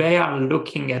conversations. They are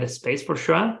looking at a space for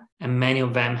sure. And many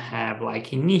of them have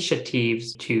like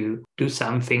initiatives to do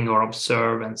something or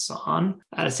observe and so on.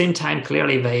 At the same time,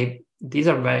 clearly these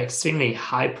are very extremely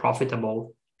high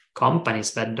profitable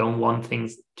companies that don't want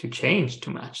things to change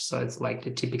too much. So it's like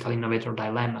the typical innovator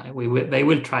dilemma. They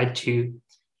will try to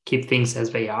keep things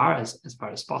as they are as far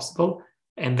as possible.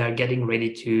 And they're getting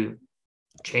ready to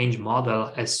change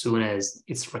model as soon as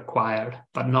it's required,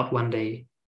 but not one day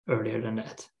earlier than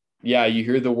that. Yeah, you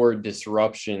hear the word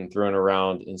disruption thrown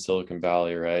around in Silicon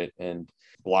Valley, right? And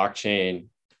blockchain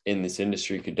in this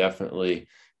industry could definitely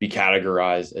be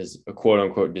categorized as a quote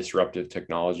unquote disruptive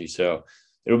technology. So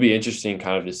it'll be interesting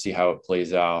kind of to see how it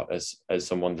plays out as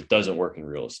someone that doesn't work in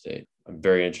real estate. I'm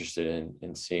very interested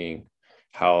in seeing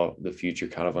how the future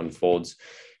kind of unfolds.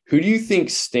 Who do you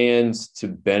think stands to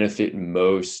benefit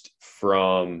most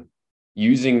from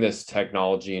using this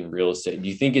technology in real estate? Do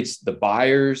you think it's the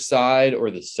buyer side or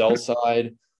the sell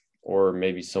side, or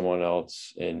maybe someone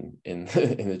else in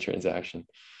the transaction?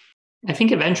 I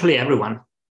think eventually everyone.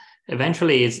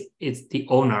 Eventually it's the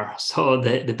owner. So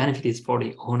the benefit is for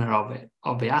the owner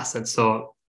of the asset.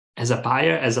 So as a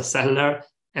buyer, as a seller,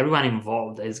 everyone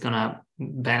involved is gonna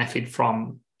benefit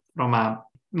from a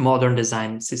modern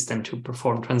design system to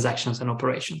perform transactions and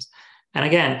operations. And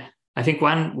again, I think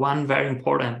one very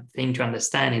important thing to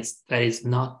understand is that it's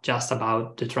not just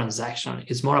about the transaction.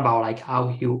 It's more about like how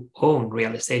you own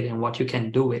real estate and what you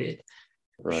can do with it.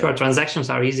 Right. Sure, transactions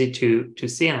are easy to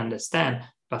see and understand,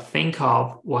 but think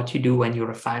of what you do when you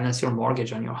refinance your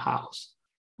mortgage on your house,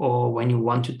 or when you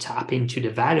want to tap into the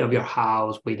value of your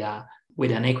house with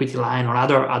an equity line or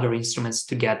other instruments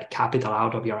to get capital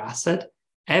out of your asset.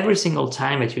 Every single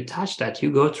time that you touch that,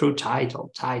 you go through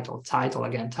title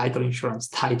again, title insurance,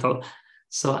 title.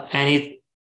 So, and it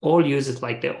all uses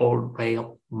like the old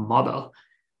rail model.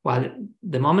 Well,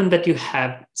 the moment that you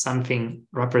have something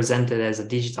represented as a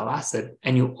digital asset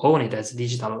and you own it as a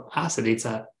digital asset, it's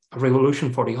a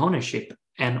revolution for the ownership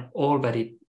and all that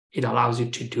it allows you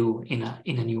to do in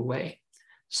a new way.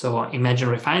 So imagine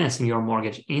refinancing your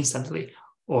mortgage instantly,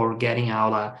 or getting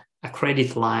out a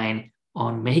credit line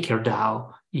on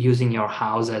MakerDAO using your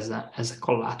house as a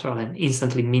collateral and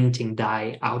instantly minting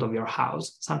DAI out of your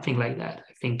house, something like that.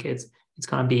 I think it's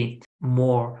going to be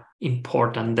more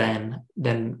important than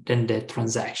the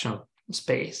transactional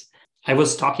space. I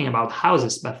was talking about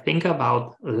houses, but think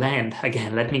about land.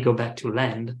 Again, let me go back to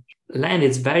land. Land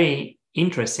is very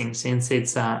interesting since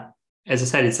it's as I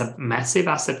said, it's a massive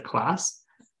asset class.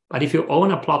 But if you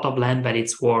own a plot of land that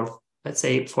it's worth, let's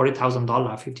say $40,000,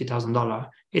 $50,000,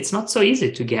 it's not so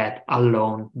easy to get a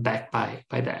loan backed by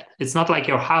that. It's not like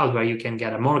your house where you can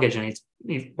get a mortgage and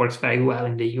it works very well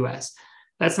in the US.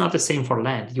 That's not the same for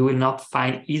land. You will not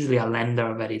find easily a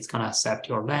lender that is going to accept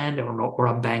your land, or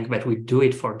a bank that will do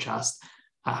it for just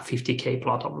a 50K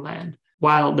plot of land.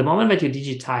 While the moment that you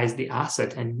digitize the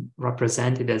asset and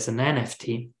represent it as an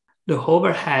NFT, the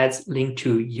overheads linked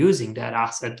to using that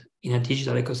asset in a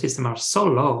digital ecosystem are so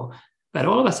low that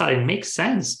all of a sudden it makes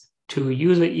sense to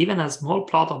use even a small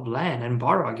plot of land and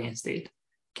borrow against it.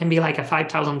 Can be like a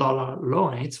 $5,000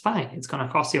 loan. It's fine. It's going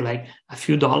to cost you like a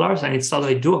few dollars, and it's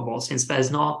totally doable since there's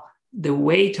no, the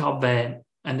weight of the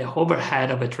and the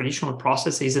overhead of a traditional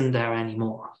process isn't there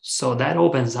anymore. So that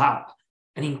opens up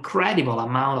an incredible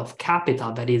amount of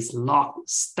capital that is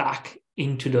stuck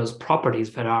into those properties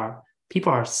that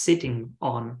people are sitting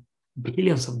on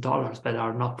billions of dollars that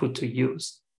are not put to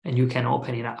use, and you can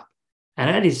open it up. And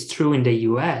that is true in the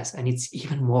US, and it's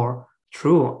even more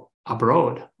true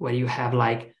abroad, where you have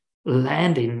like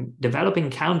land in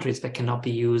developing countries that cannot be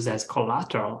used as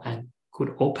collateral and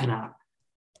could open up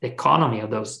the economy of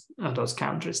those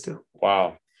countries too.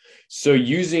 Wow. So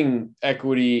using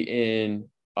equity in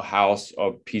a house,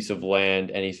 a piece of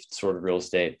land, any sort of real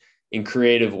estate in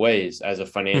creative ways as a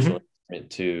financial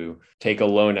instrument to take a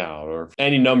loan out, or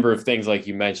any number of things like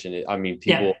you mentioned. I mean,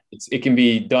 people, it can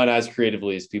be done as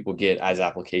creatively as people get, as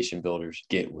application builders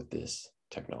get with this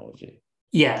technology.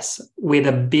 Yes, with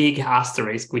a big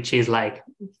asterisk, which is like,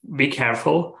 be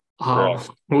careful.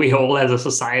 We all as a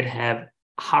society have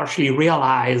harshly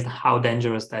realized how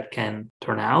dangerous that can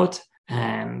turn out.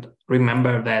 And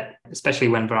remember that, especially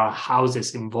when there are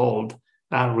houses involved,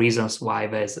 there are reasons why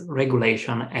there's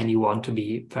regulation, and you want to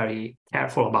be very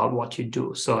careful about what you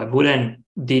do. So I wouldn't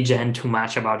degen too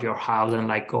much about your house and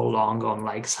like go long on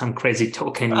like some crazy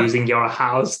token using your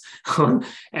house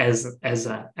as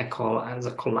a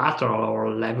collateral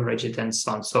or leverage it and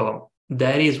so on. So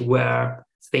that is where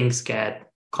things get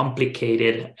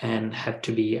complicated and have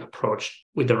to be approached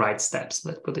with the right steps.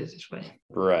 Let's put it this way.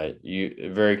 Right.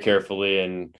 You very carefully,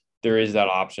 and there is that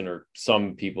option, or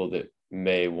some people that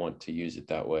may want to use it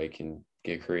that way can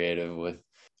get creative with.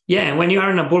 Yeah, and when you are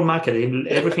in a bull market,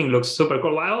 everything looks super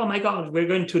cool. Oh my God, we're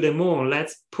going to the moon.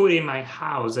 Let's put in my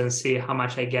house and see how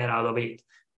much I get out of it.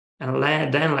 And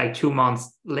then like 2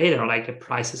 months later, like the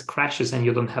prices crashes and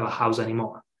you don't have a house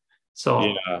anymore.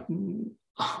 So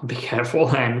be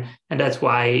careful. And that's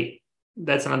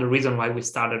another reason why we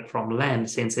started from land,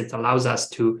 since it allows us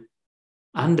to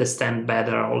understand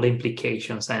better all the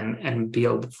implications and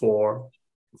build for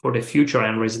the future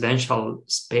and residential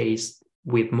space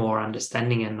with more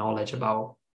understanding and knowledge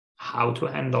about how to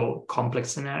handle complex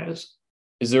scenarios.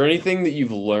 Is there anything that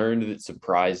you've learned that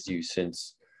surprised you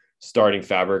since starting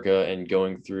Fabrica and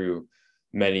going through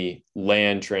many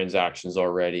land transactions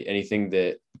already? Anything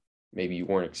that maybe you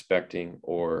weren't expecting,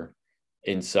 or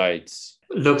insights?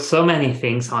 Look, so many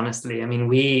things, honestly. I mean,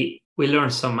 we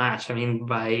learn so much. I mean,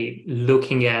 by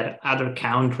looking at other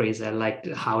countries and like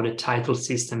how the title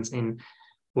systems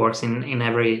works in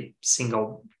every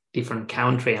single different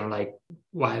country, and like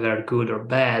why they're good or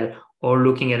bad, or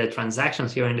looking at the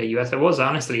transactions here in the US. I was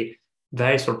honestly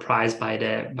very surprised by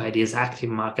this active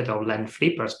market of land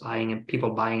flippers,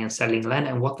 people buying and selling land,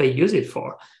 and what they use it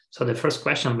for. So the first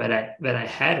question that I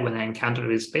had when I encountered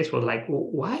this space was like, well,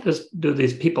 why do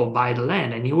these people buy the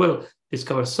land? And you will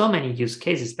discover so many use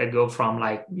cases that go from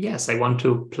like, yes, I want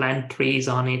to plant trees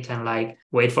on it and like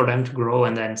wait for them to grow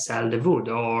and then sell the wood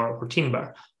or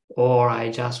timber. Or I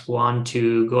just want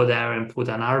to go there and put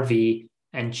an RV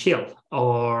and chill.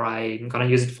 Or I'm going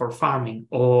to use it for farming.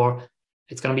 Or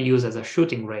it's going to be used as a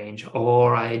shooting range.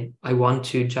 Or I want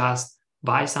to just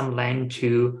buy some land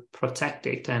to protect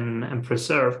it and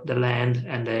preserve the land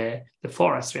and the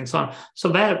forestry and so on. So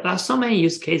there are so many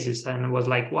use cases, and it was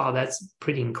like, wow, that's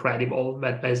pretty incredible.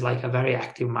 But there's like a very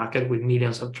active market with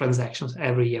millions of transactions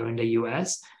every year in the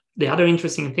US. The other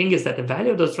interesting thing is that the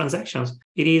value of those transactions,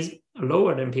 it is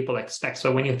lower than people expect.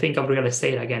 So when you think of real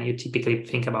estate, again, you typically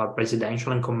think about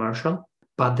residential and commercial,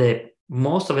 but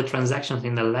most of the transactions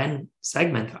in the land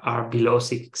segment are below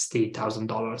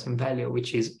 $60,000 in value,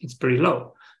 which it's pretty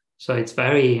low. So it's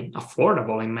very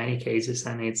affordable in many cases,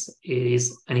 and it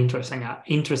is an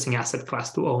interesting asset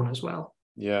class to own as well.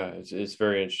 Yeah, it's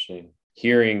very interesting.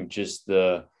 Hearing just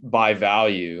by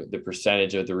value, the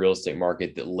percentage of the real estate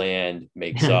market that land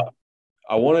makes up.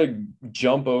 I want to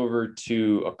jump over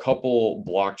to a couple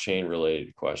blockchain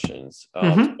related questions.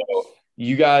 So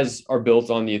you guys are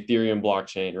built on the Ethereum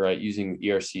blockchain, right? Using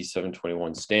ERC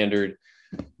 721 standard.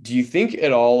 Do you think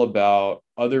at all about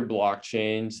other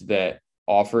blockchains that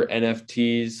offer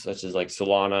NFTs, such as like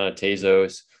Solana,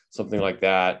 Tezos, something like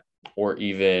that, or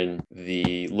even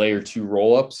the layer 2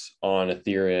 rollups on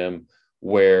Ethereum,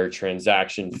 where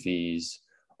transaction fees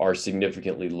are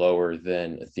significantly lower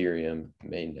than Ethereum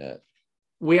mainnet.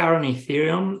 We are on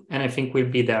Ethereum, and I think we'll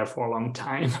be there for a long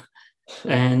time.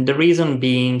 And the reason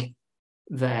being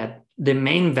that the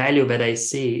main value that I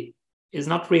see is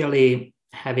not really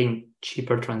having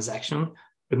cheaper transaction.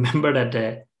 Remember that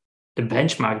the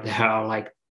benchmark there are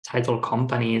like title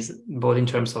companies, both in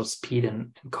terms of speed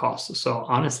and cost. So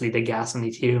honestly, the gas on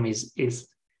Ethereum is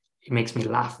it makes me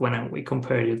laugh when we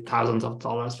compare it to thousands of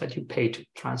dollars that you pay to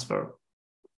transfer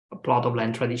a plot of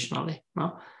land traditionally.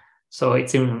 No? So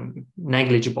it's even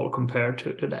negligible compared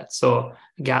to that. So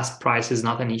gas price is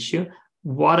not an issue.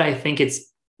 What I think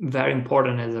it's very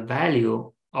important as a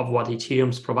value of what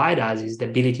Ethereum's provide us is the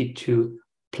ability to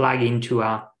plug into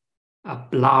a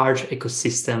large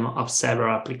ecosystem of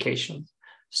several applications.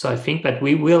 So I think that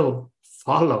we will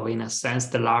follow, in a sense,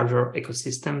 the larger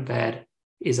ecosystem that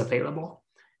is available.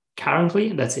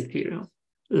 Currently, that's Ethereum.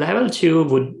 Level 2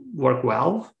 would work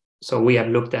well. So we have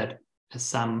looked at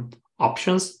some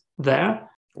options there.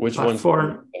 Which one's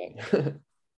for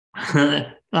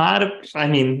I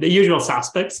mean, the usual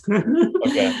suspects.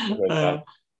 Okay.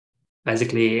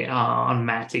 Basically, on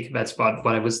Matic, that's what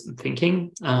I was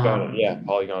thinking.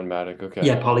 Polygon Matic. Okay.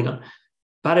 Yeah, Polygon.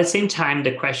 But at the same time,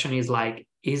 the question is like,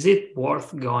 is it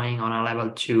worth going on a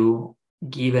level 2,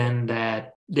 given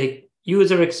that the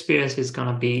user experience is going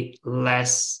to be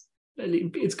less?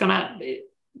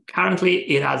 Currently,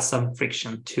 it has some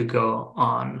friction to go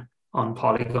on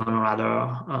Polygon or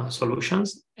other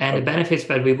solutions. And the benefits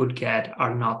that we would get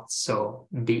are not so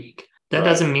big. That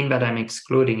doesn't mean that I'm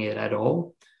excluding it at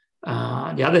all.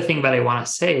 The other thing that I want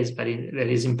to say is that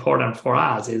is important for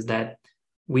us is that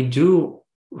we do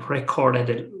record at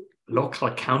the local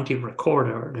county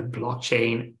recorder, the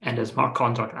blockchain, and the smart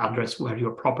contract address where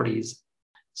your property is.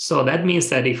 So that means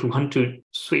that if you want to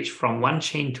switch from one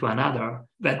chain to another,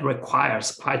 that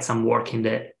requires quite some work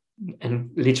and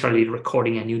literally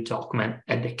recording a new document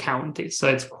at the county. So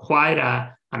it's quite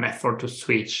an effort to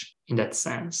switch in that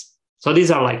sense. So these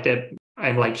are like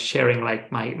I'm like sharing like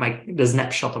the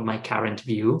snapshot of my current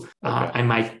view.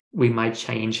 We might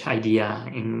change idea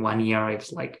in 1 year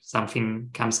if like something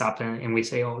comes up and we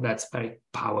say, oh, that's very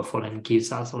powerful and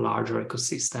gives us a larger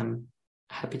ecosystem.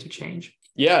 Happy to change.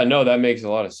 Yeah, no, that makes a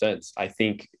lot of sense. I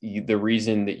think the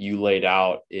reason that you laid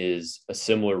out is a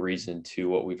similar reason to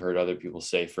what we've heard other people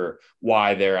say for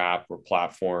why their app or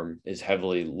platform is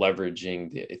heavily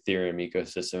leveraging the Ethereum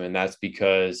ecosystem. And that's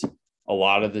because a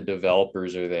lot of the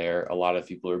developers are there. A lot of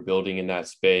people are building in that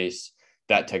space.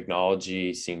 That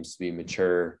technology seems to be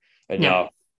mature enough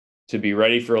to be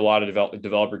ready for a lot of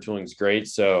developer tooling is great.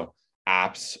 So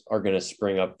apps are going to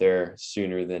spring up there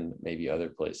sooner than maybe other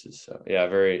places. So yeah,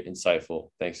 very insightful.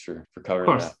 Thanks for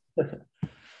covering that.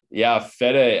 Yeah,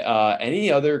 Fede,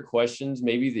 any other questions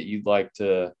maybe that you'd like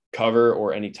to cover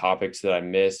or any topics that I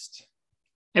missed?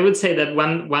 I would say that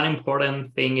one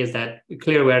important thing is that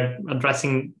clearly we're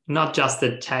addressing not just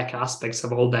the tech aspects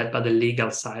of all that, but the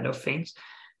legal side of things.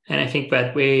 And I think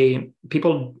that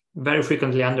people very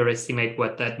frequently underestimate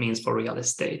what that means for real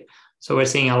estate. So we're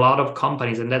seeing a lot of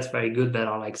companies, and that's very good, that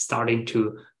are like starting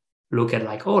to look at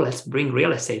like, oh, let's bring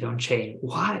real estate on chain.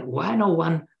 Why no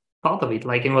one thought of it?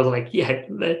 Like it was like, yeah.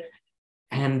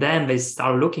 And then they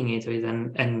start looking into it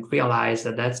and realize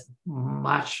that that's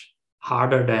much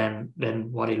harder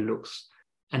than what it looks.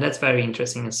 And that's very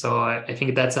interesting. And so I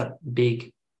think that's a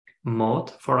big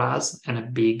moat for us and a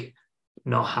big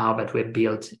know-how that we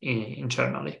built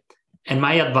internally. And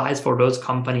my advice for those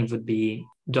companies would be,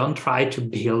 don't try to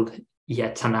build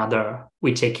yet another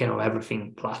we take care of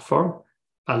everything platform,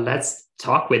 but let's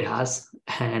talk with us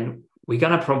and we're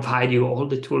going to provide you all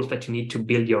the tools that you need to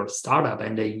build your startup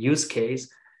and the use case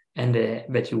and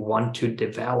that you want to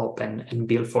develop and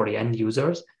build for the end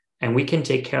users. And we can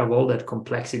take care of all that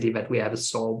complexity that we have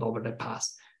solved over the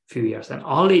past few years. And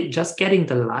only just getting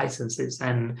the licenses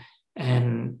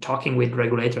and talking with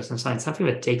regulators and so on, something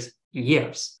that takes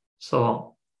years.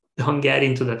 So don't get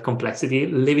into that complexity,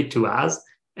 leave it to us,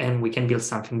 and we can build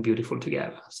something beautiful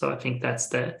together. So I think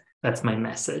that's my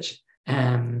message.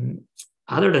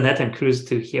 Other than that, I'm curious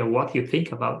to hear what you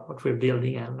think about what we're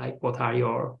building and like, what are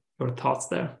your thoughts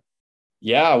there?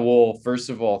 Yeah, well, first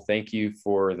of all, thank you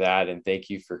for that. And thank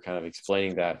you for kind of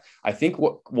explaining that. I think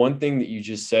one thing that you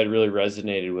just said really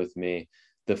resonated with me,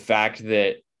 the fact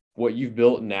that what you've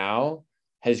built now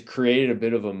has created a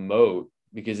bit of a moat,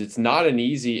 because it's not an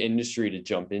easy industry to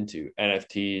jump into,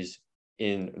 NFTs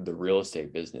in the real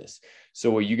estate business.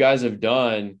 So what you guys have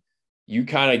done, you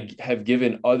kind of have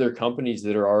given other companies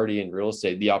that are already in real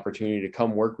estate the opportunity to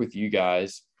come work with you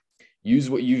guys, use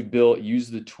what you've built, use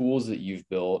the tools that you've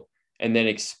built, and then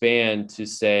expand to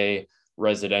say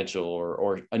residential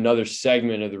or another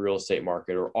segment of the real estate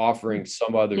market, or offering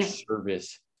some other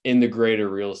service in the greater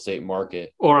real estate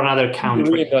market, or another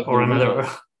country, or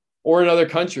another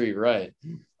country, right?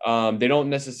 They don't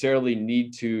necessarily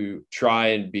need to try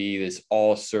and be this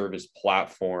all service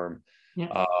platform.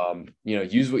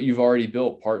 Use what you've already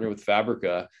built, partner with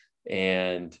Fabrica,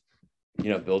 and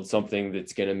build something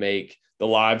that's going to make the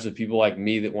lives of people like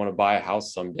me that want to buy a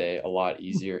house someday a lot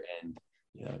easier and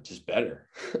just better.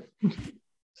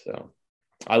 So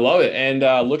I love it. And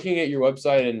looking at your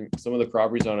website and some of the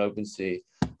properties on OpenSea,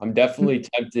 I'm definitely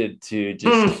tempted to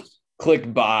just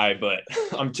click buy, but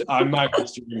I might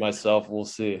restrict myself. We'll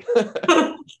see.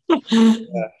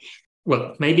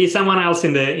 Well, maybe someone else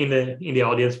in the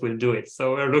audience will do it.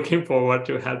 So we're looking forward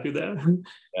to help you there.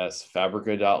 Yes,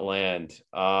 Fabrica.land.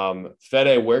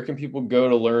 Fede, where can people go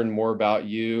to learn more about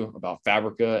you, about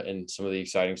Fabrica, and some of the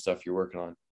exciting stuff you're working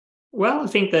on? Well, I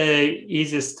think the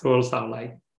easiest tools are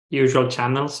like usual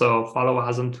channels. So follow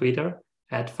us on Twitter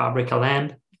at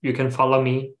Fabrica.land. You can follow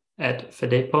me at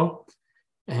Federico,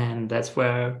 and that's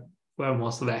where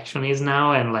most of the action is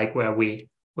now, and like where we're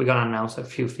gonna announce a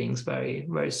few things very,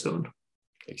 very soon.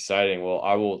 Exciting. Well,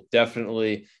 I will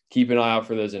definitely keep an eye out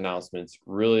for those announcements.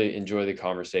 Really enjoy the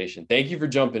conversation. Thank you for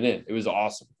jumping in. It was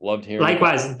awesome. Loved hearing.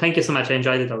 Likewise. Thank you so much. I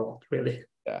enjoyed it a lot, really.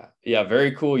 Yeah.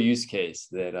 Very cool use case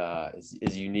that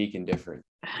is unique and different.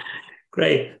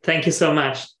 Great. Thank you so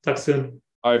much. Talk soon.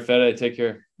 All right, Fede, take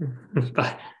care.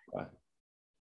 Bye.